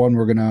one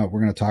we're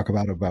gonna talk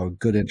about a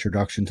good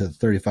introduction to the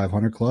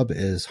 3500 Club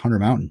is Hunter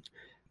Mountain.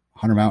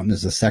 Hunter Mountain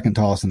is the second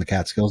tallest in the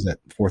Catskills at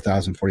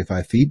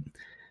 4,045 feet.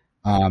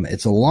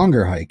 It's a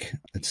longer hike.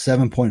 It's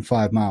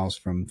 7.5 miles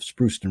from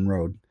Spruceton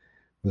Road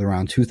with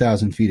around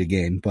 2,000 feet of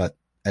gain, but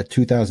at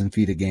 2,000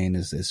 feet of gain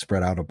is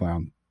spread out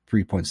around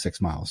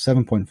 3.6 miles,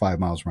 7.5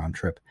 miles round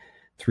trip,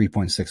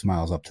 3.6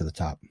 miles up to the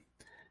top.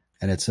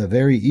 And it's a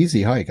very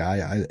easy hike.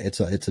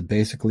 It's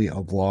basically a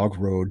log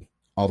road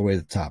all the way to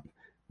the top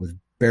with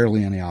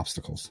barely any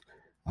obstacles.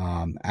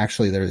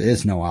 Actually, there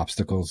is no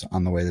obstacles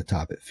on the way to the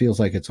top. It feels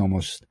like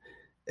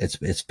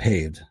it's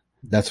paved.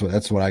 That's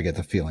what I get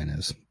the feeling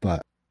is.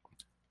 But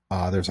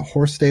there's a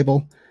horse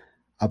stable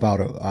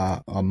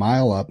about a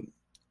mile up,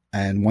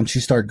 and once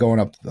you start going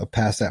up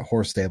past that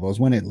horse stable is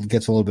when it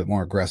gets a little bit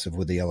more aggressive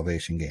with the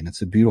elevation gain.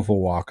 It's a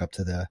beautiful walk up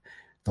to the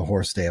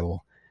horse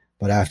stable.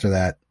 but after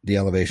that, the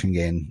elevation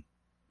gain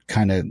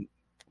kind of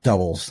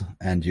doubles,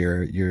 and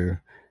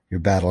you're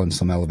battling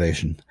some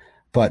elevation.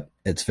 But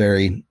it's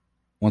very,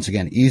 once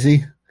again,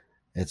 easy.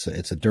 It's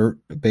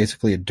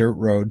basically a dirt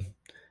road,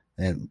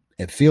 and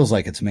it feels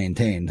like it's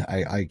maintained.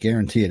 I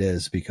guarantee it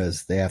is,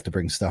 because they have to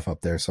bring stuff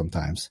up there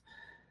sometimes.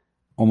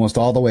 Almost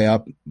all the way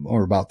up,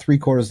 or about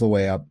 3/4 of the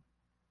way up,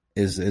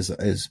 is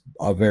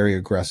a very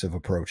aggressive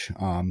approach.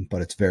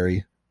 But it's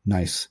very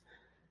nice.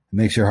 It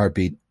makes your heart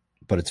beat,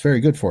 but it's very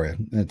good for you.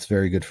 It's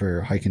very good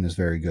for hiking. Is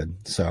very good.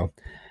 So,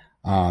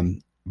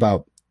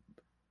 about,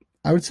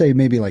 I would say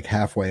maybe like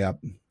halfway up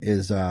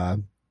is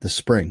the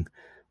spring,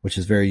 which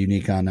is very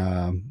unique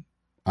on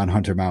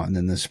Hunter Mountain.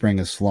 And the spring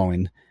is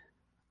flowing.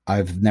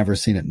 I've never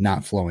seen it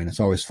not flowing. It's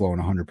always flowing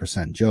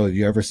 100%. Joe, have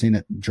you ever seen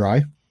it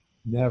dry?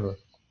 Never.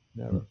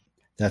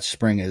 That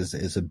spring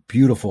is a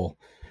beautiful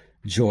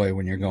joy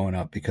when you're going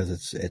up, because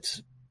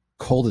it's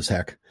cold as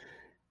heck,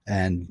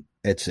 and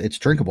it's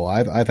drinkable.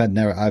 I've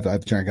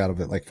drank out of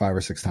it like 5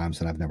 or 6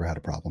 times, and I've never had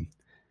a problem.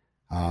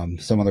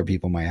 Some other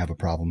people might have a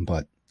problem,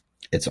 but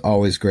it's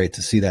always great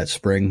to see that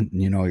spring.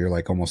 You're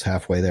like almost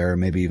halfway there, or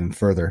maybe even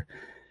further.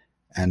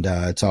 And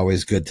it's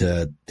always good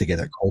to get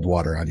that cold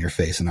water on your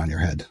face and on your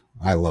head.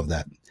 I love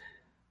that.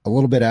 A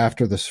little bit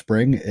after the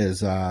spring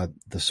is the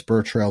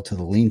spur trail to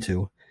the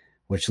lean-to,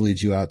 which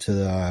leads you out to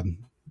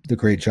the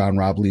Great John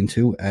Robb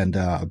lean-to, and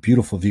a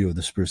beautiful view of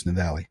the Spruceton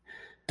Valley.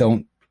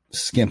 Don't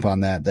skimp on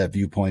that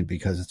viewpoint,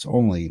 because it's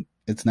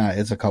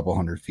a couple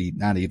hundred feet,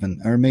 not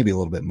even, or maybe a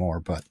little bit more,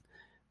 but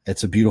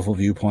it's a beautiful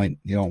viewpoint.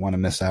 You don't want to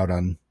miss out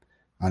on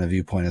a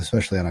viewpoint,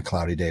 especially on a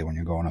cloudy day when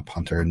you're going up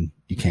Hunter and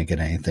you can't get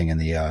anything in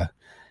the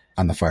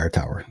on the fire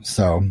tower.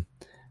 So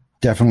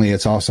definitely,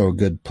 it's also a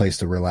good place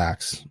to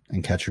relax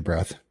and catch your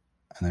breath,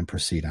 and then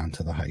proceed on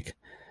to the hike.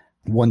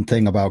 One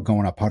thing about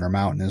going up Hunter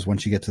Mountain is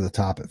once you get to the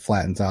top, it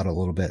flattens out a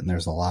little bit, and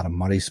there's a lot of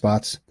muddy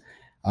spots.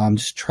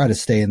 Just try to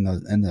stay in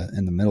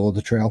the middle of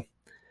the trail.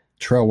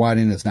 Trail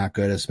widening is not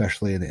good,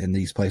 especially in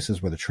these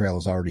places where the trail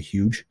is already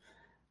huge.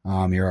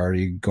 You're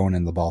already going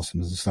in the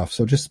balsams and stuff.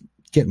 So just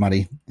get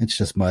muddy. It's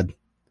just mud.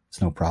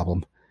 It's no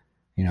problem.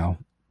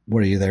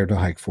 What are you there to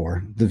hike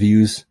for? The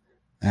views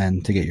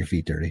and to get your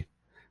feet dirty,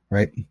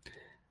 right?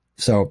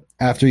 So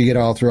after you get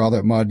all through all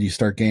that mud, you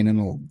start gaining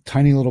a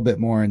tiny little bit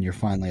more, and you're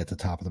finally at the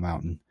top of the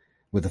mountain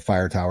with the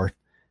fire tower.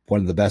 One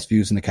of the best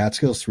views in the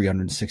Catskills,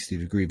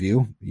 360-degree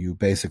view. You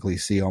basically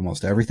see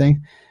almost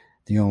everything.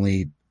 The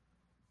only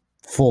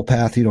full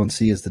path you don't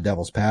see is the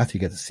Devil's Path.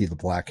 You get to see the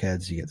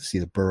Blackheads. You get to see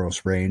the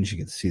Burros Range. You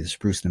get to see the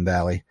Spruceton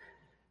Valley.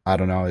 I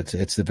don't know.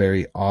 It's a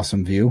very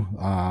awesome view.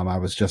 I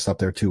was just up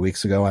there 2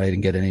 weeks ago. I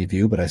didn't get any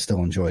view, but I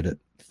still enjoyed it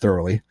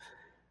thoroughly.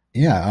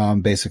 Yeah,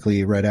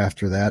 basically right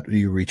after that,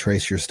 you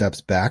retrace your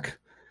steps back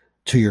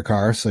to your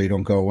car, so you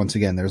don't go, once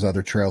again, there's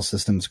other trail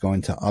systems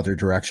going to other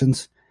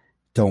directions.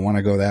 Don't want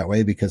to go that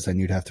way, because then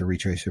you'd have to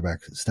retrace your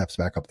steps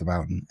back up the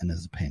mountain, and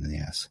it's a pain in the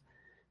ass,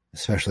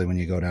 especially when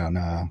you go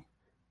down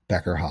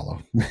Becker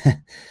Hollow.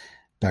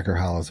 Becker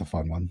Hollow is a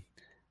fun one.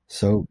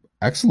 So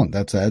excellent.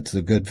 That's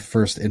a good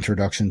first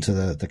introduction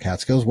to the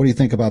Catskills. What do you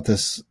think about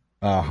this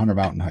Hunter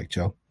Mountain hike,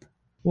 Joe?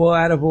 Well,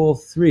 out of all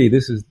three,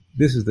 this is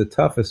the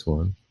toughest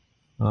one.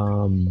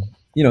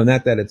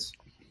 Not that it's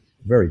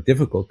very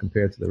difficult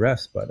compared to the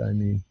rest, but I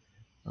mean,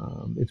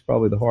 it's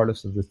probably the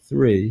hardest of the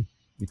three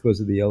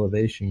because of the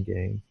elevation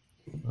gain,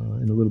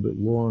 and a little bit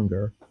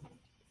longer.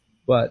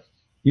 But,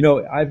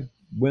 I've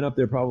went up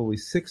there probably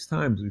 6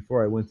 times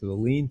before I went to the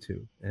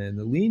lean-to, and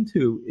the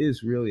lean-to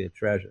is really a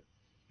treasure,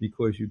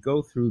 because you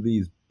go through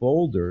these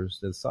boulders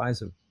the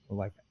size of,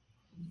 I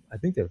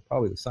think they're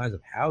probably the size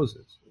of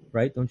houses,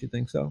 right? Don't you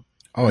think so?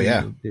 Oh,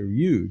 yeah. They're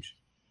huge.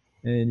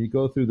 And you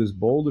go through this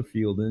boulder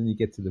field, and then you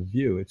get to the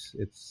view.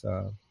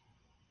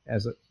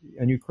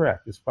 And you're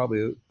correct. It's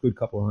probably a good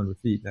couple of 100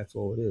 feet. And that's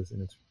all it is.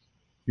 And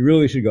you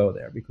really should go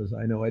there, because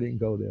I know I didn't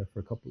go there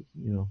for a couple,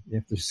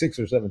 after 6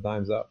 or 7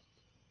 times up.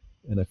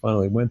 And I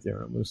finally went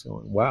there, and I was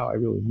going, wow, I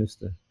really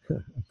missed a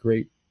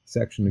great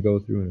section to go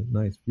through and a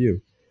nice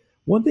view.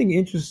 One thing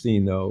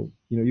interesting, though,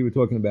 you were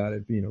talking about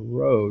it being a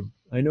road.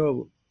 I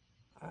know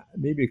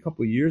maybe a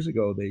couple of years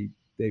ago,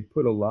 they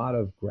put a lot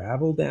of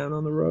gravel down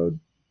on the road.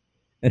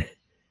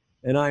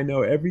 And I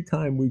know every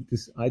time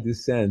I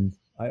descend,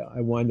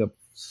 I wind up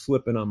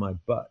slipping on my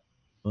butt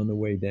on the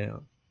way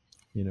down.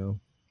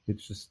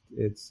 It's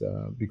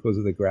because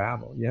of the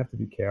gravel. You have to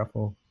be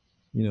careful,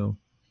 and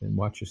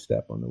watch your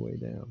step on the way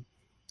down.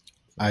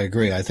 I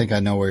agree. I think I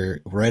know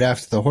where, right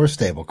after the horse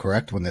stable,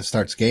 correct? When it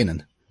starts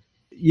gaining.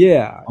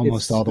 Yeah.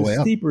 Almost all the way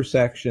up. Steeper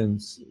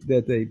sections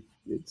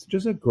it's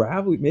just a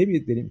gravelly, maybe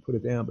they didn't put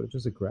it down, but it's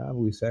just a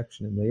gravelly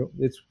section, and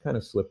it's kind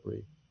of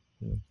slippery.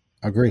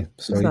 Agree.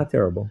 So it's not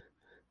terrible.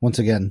 Once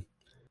again,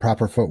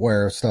 proper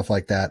footwear, stuff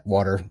like that,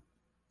 water,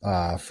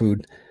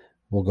 food.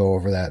 We'll go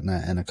over that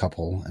in a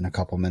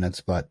couple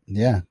minutes. But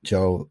yeah,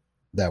 Joe,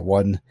 that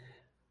one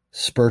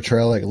spur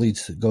trail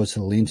that goes to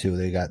the lean-to,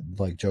 they got,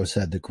 like Joe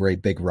said, the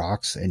great big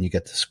rocks, and you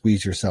get to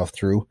squeeze yourself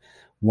through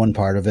one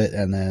part of it,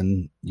 and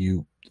then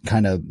you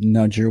kind of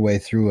nudge your way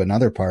through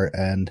another part,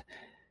 and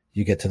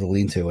you get to the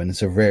lean-to, and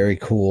it's a very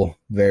cool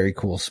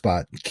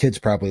spot. Kids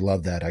probably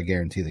love that. I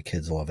guarantee the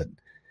kids love it.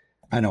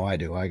 I know I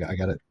do. I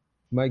got it.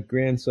 My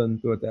grandson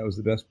thought that was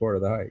the best part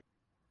of the hike.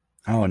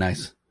 Oh,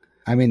 nice.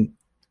 I mean,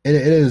 it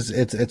is.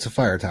 It's a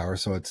fire tower,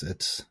 so it's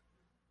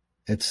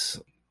a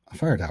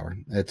fire tower.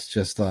 It's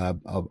just a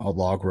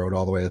log road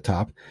all the way to the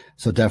top.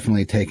 So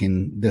definitely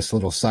taking this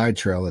little side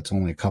trail that's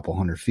only a couple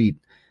 100 feet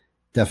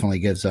definitely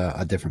gives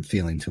a different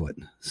feeling to it.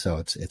 So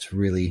it's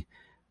really,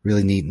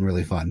 really neat and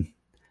really fun.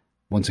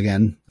 Once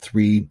again,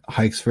 three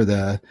hikes for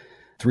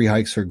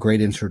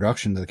great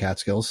introduction to the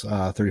Catskills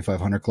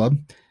 3500 Club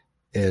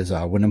is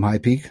Windham High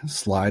Peak,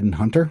 Slide, and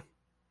Hunter.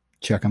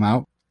 Check them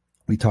out.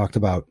 We talked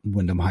about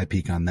Windham High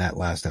Peak on that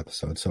last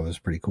episode, so it was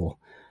pretty cool.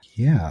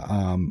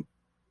 Yeah.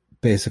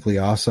 Basically,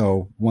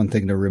 also one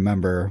thing to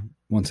remember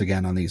once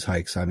again on these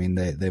hikes, I mean,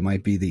 they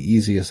might be the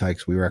easiest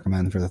hikes we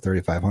recommend for the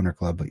 3500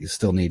 Club, but you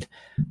still need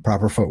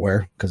proper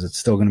footwear because it's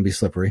still going to be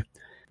slippery,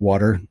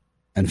 water,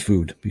 and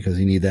food because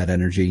you need that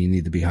energy. You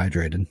need to be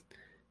hydrated.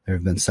 There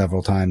have been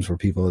several times where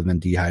people have been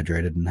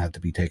dehydrated and have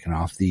to be taken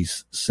off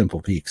these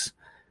simple peaks.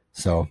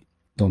 So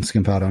don't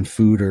skimp out on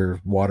food or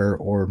water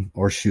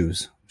or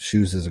shoes.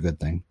 Shoes is a good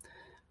thing.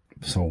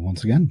 So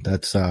once again,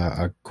 that's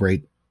a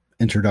great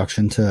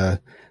introduction to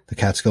the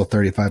Catskill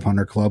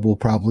 3500 Club. We'll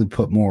probably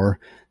put more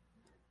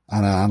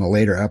on a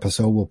later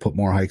episode. We'll put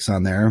more hikes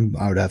on there.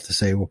 I would have to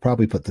say we'll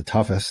probably put the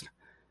toughest,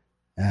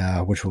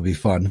 which will be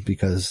fun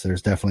because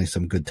there's definitely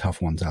some good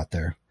tough ones out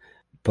there.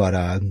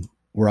 But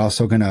we're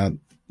also going to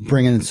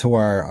bring it into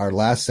our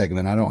last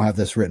segment. I don't have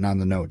this written on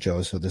the note,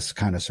 Joe, so this is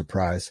kind of a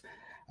surprise.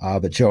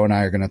 But Joe and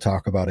I are going to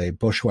talk about a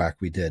bushwhack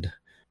we did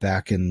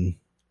back in,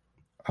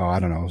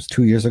 I don't know, it was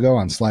 2 years ago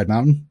on Slide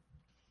Mountain.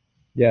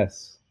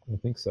 Yes, I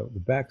think so.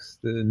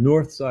 The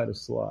north side of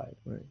Slide,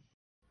 right?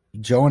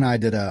 Joe and I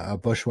did a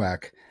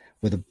bushwhack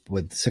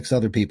with 6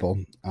 other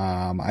people.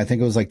 I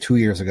think it was like 2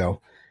 years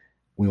ago.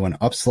 We went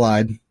up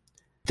Slide,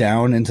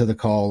 down into the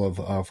call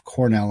of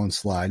Cornell and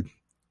Slide,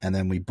 and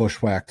then we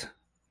bushwhacked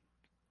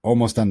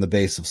almost on the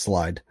base of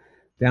Slide.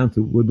 Down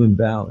to Woodland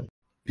Valley.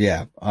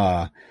 Yeah.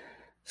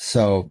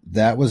 So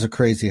that was a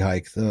crazy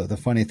hike. The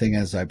funny thing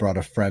is I brought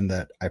a friend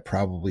that I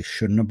probably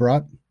shouldn't have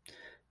brought.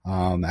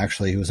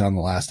 Actually, he was on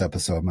the last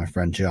episode, my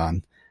friend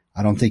John.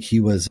 I don't think he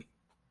was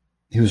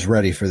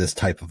ready for this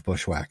type of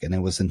bushwhack, and it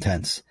was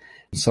intense.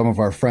 Some of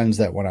our friends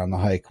that went on the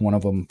hike, one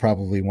of them,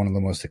 probably one of the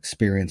most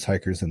experienced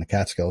hikers in the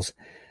Catskills,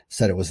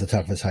 said it was the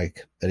toughest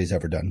hike that he's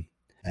ever done.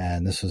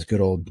 And this was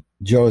good old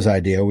Joe's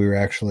idea. We were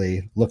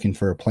actually looking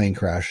for a plane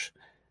crash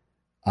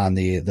on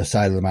the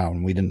side of the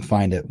mountain. We didn't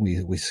find it.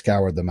 We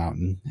scoured the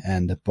mountain,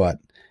 but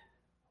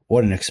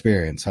what an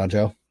experience, huh,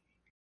 Joe?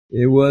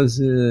 It was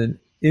an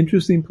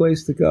interesting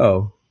place to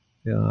go.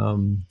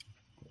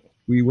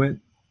 We went,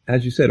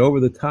 as you said,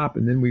 over the top,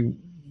 and then we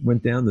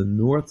went down the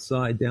north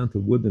side down to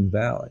Woodland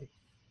Valley.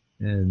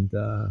 And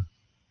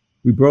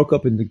we broke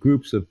up into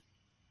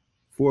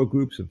 4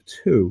 groups of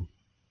 2.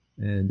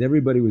 And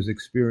everybody was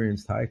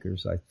experienced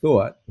hikers, I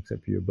thought,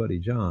 except for your buddy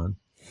John.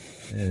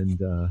 And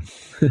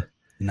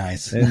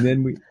nice. And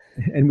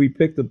then we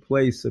picked a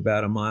place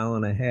about 1.5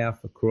 miles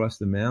across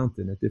the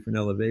mountain at different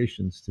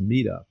elevations to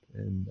meet up.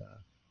 And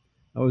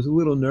I was a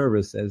little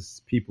nervous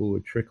as people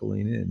were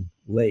trickling in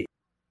late.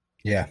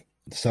 Yeah.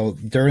 So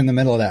during the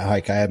middle of that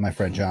hike, I had my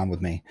friend John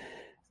with me,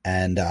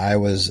 and I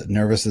was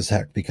nervous as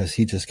heck because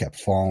he just kept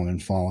falling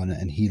and falling,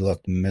 and he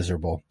looked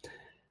miserable.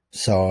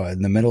 So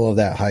in the middle of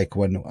that hike,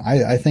 when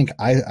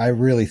I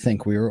really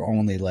think we were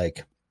only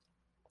like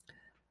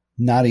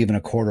not even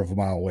 1/4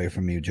 mile away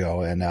from you,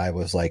 Joe, and I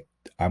was like,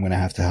 I'm going to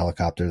have to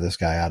helicopter this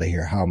guy out of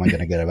here. How am I going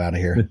to get him out of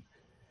here?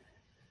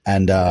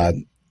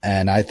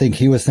 And I think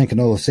he was thinking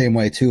the same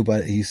way too,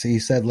 but he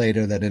said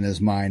later that in his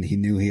mind, he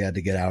knew he had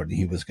to get out and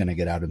he was going to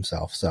get out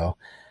himself. So,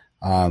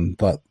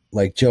 but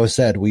like Joe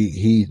said,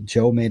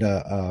 Joe made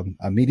a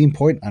meeting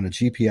point on a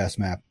GPS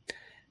map,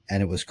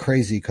 and it was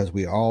crazy because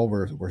we all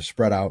were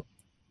spread out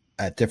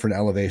at different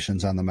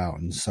elevations on the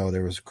mountain. So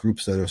there was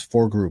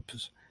 4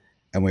 groups,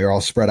 and we were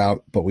all spread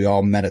out, but we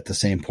all met at the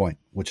same point,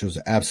 which was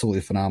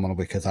absolutely phenomenal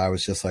because I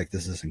was just like,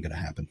 this isn't going to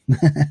happen.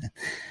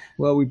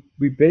 Well,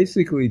 we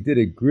basically did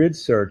a grid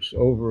search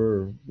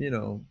over,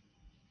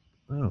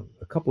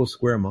 a couple of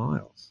square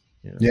miles.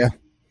 Yeah.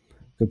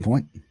 Good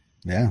point.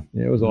 Yeah.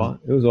 It was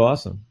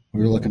awesome.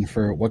 We were looking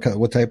for what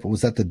type,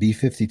 was that the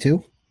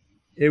B-52?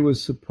 It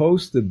was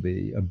supposed to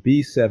be a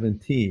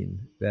B-17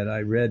 that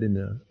I read in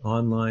an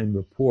online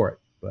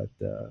report. But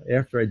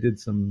after I did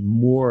some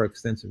more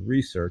extensive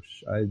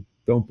research, I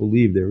don't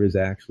believe there is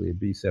actually a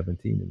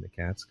B-17 in the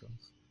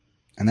Catskills.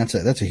 And that's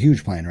a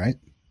huge plane, right?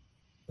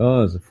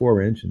 Oh, it's a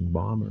 4-engine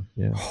bomber.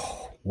 Yeah.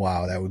 Oh,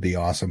 wow, that would be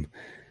awesome.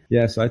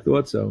 Yes, I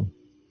thought so.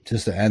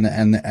 Just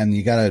and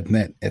you got to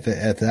admit, if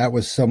that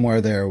was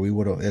somewhere there, we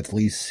would have at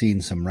least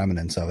seen some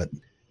remnants of it.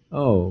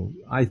 Oh,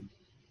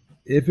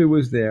 if it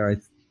was there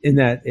in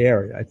that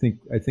area, I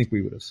think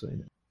we would have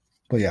seen it.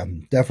 But yeah,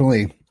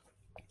 definitely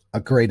a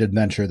great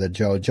adventure that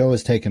Joe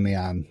has taken me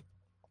on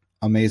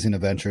amazing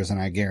adventures,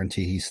 and I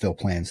guarantee he still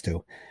plans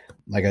to.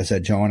 Like I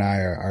said, Joe and I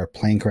are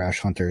plane crash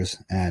hunters,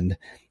 and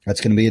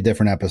that's going to be a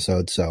different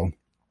episode. So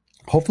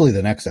hopefully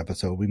the next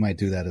episode, we might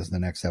do that as the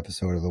next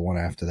episode or the one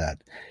after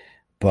that.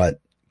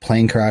 But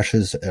plane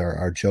crashes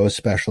are Joe's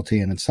specialty,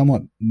 and it's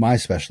somewhat my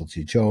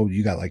specialty. Joe,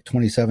 you got like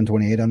 27,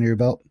 28 under your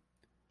belt?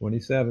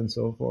 27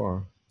 so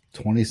far.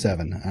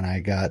 27, and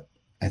I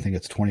think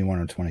it's 21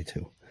 or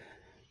 22.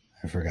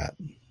 I forgot.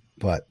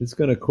 But it's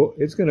going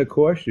to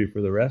cost you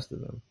for the rest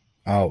of them.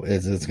 Oh,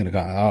 it's going to go.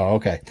 Oh,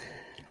 okay.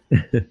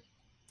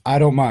 I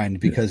don't mind,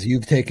 because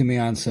you've taken me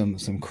on some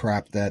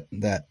crap that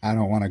I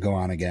don't want to go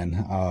on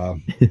again.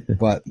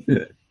 But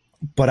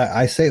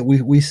I say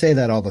we say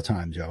that all the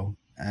time, Joe,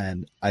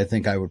 and I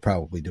think I would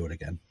probably do it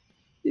again.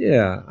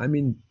 Yeah, I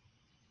mean,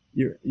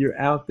 you're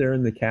out there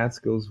in the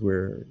Catskills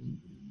where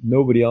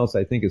nobody else,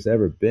 I think, has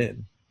ever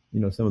been.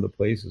 Some of the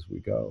places we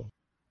go.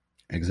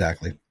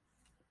 Exactly.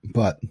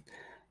 But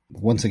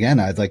once again,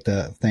 I'd like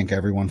to thank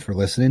everyone for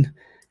listening.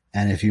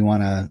 And if you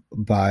want to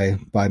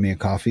buy me a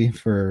coffee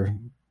for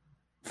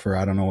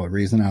I don't know what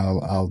reason,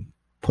 I'll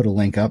put a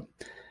link up,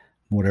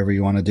 whatever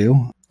you want to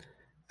do.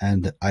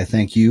 And I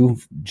thank you,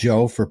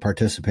 Joe, for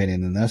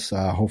participating in this.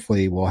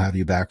 Hopefully we'll have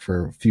you back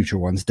for future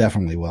ones.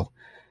 Definitely will.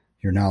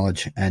 Your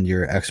knowledge and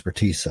your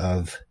expertise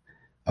of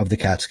the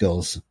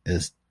Catskills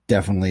is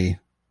definitely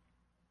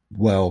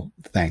well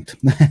thanked.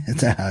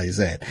 That's how you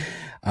say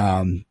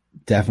it.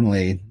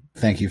 Definitely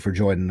thank you for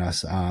joining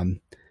us.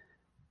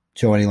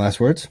 Joe, any last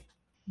words?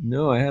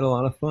 No, I had a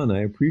lot of fun.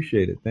 I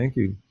appreciate it. Thank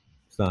you,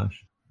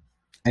 Sash.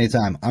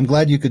 Anytime. I'm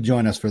glad you could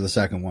join us for the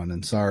second one,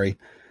 and sorry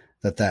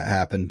that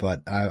happened,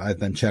 but I've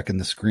been checking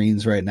the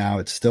screens right now.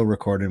 It's still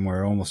recording.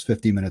 We're almost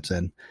 50 minutes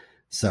in,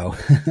 so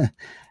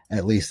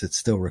at least it's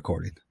still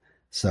recording.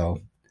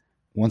 So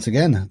once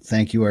again,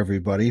 thank you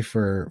everybody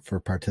for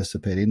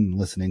participating and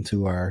listening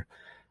to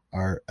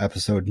our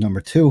episode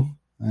number 2,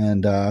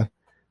 and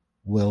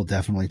we'll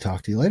definitely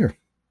talk to you later.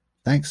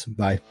 Thanks.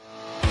 Bye.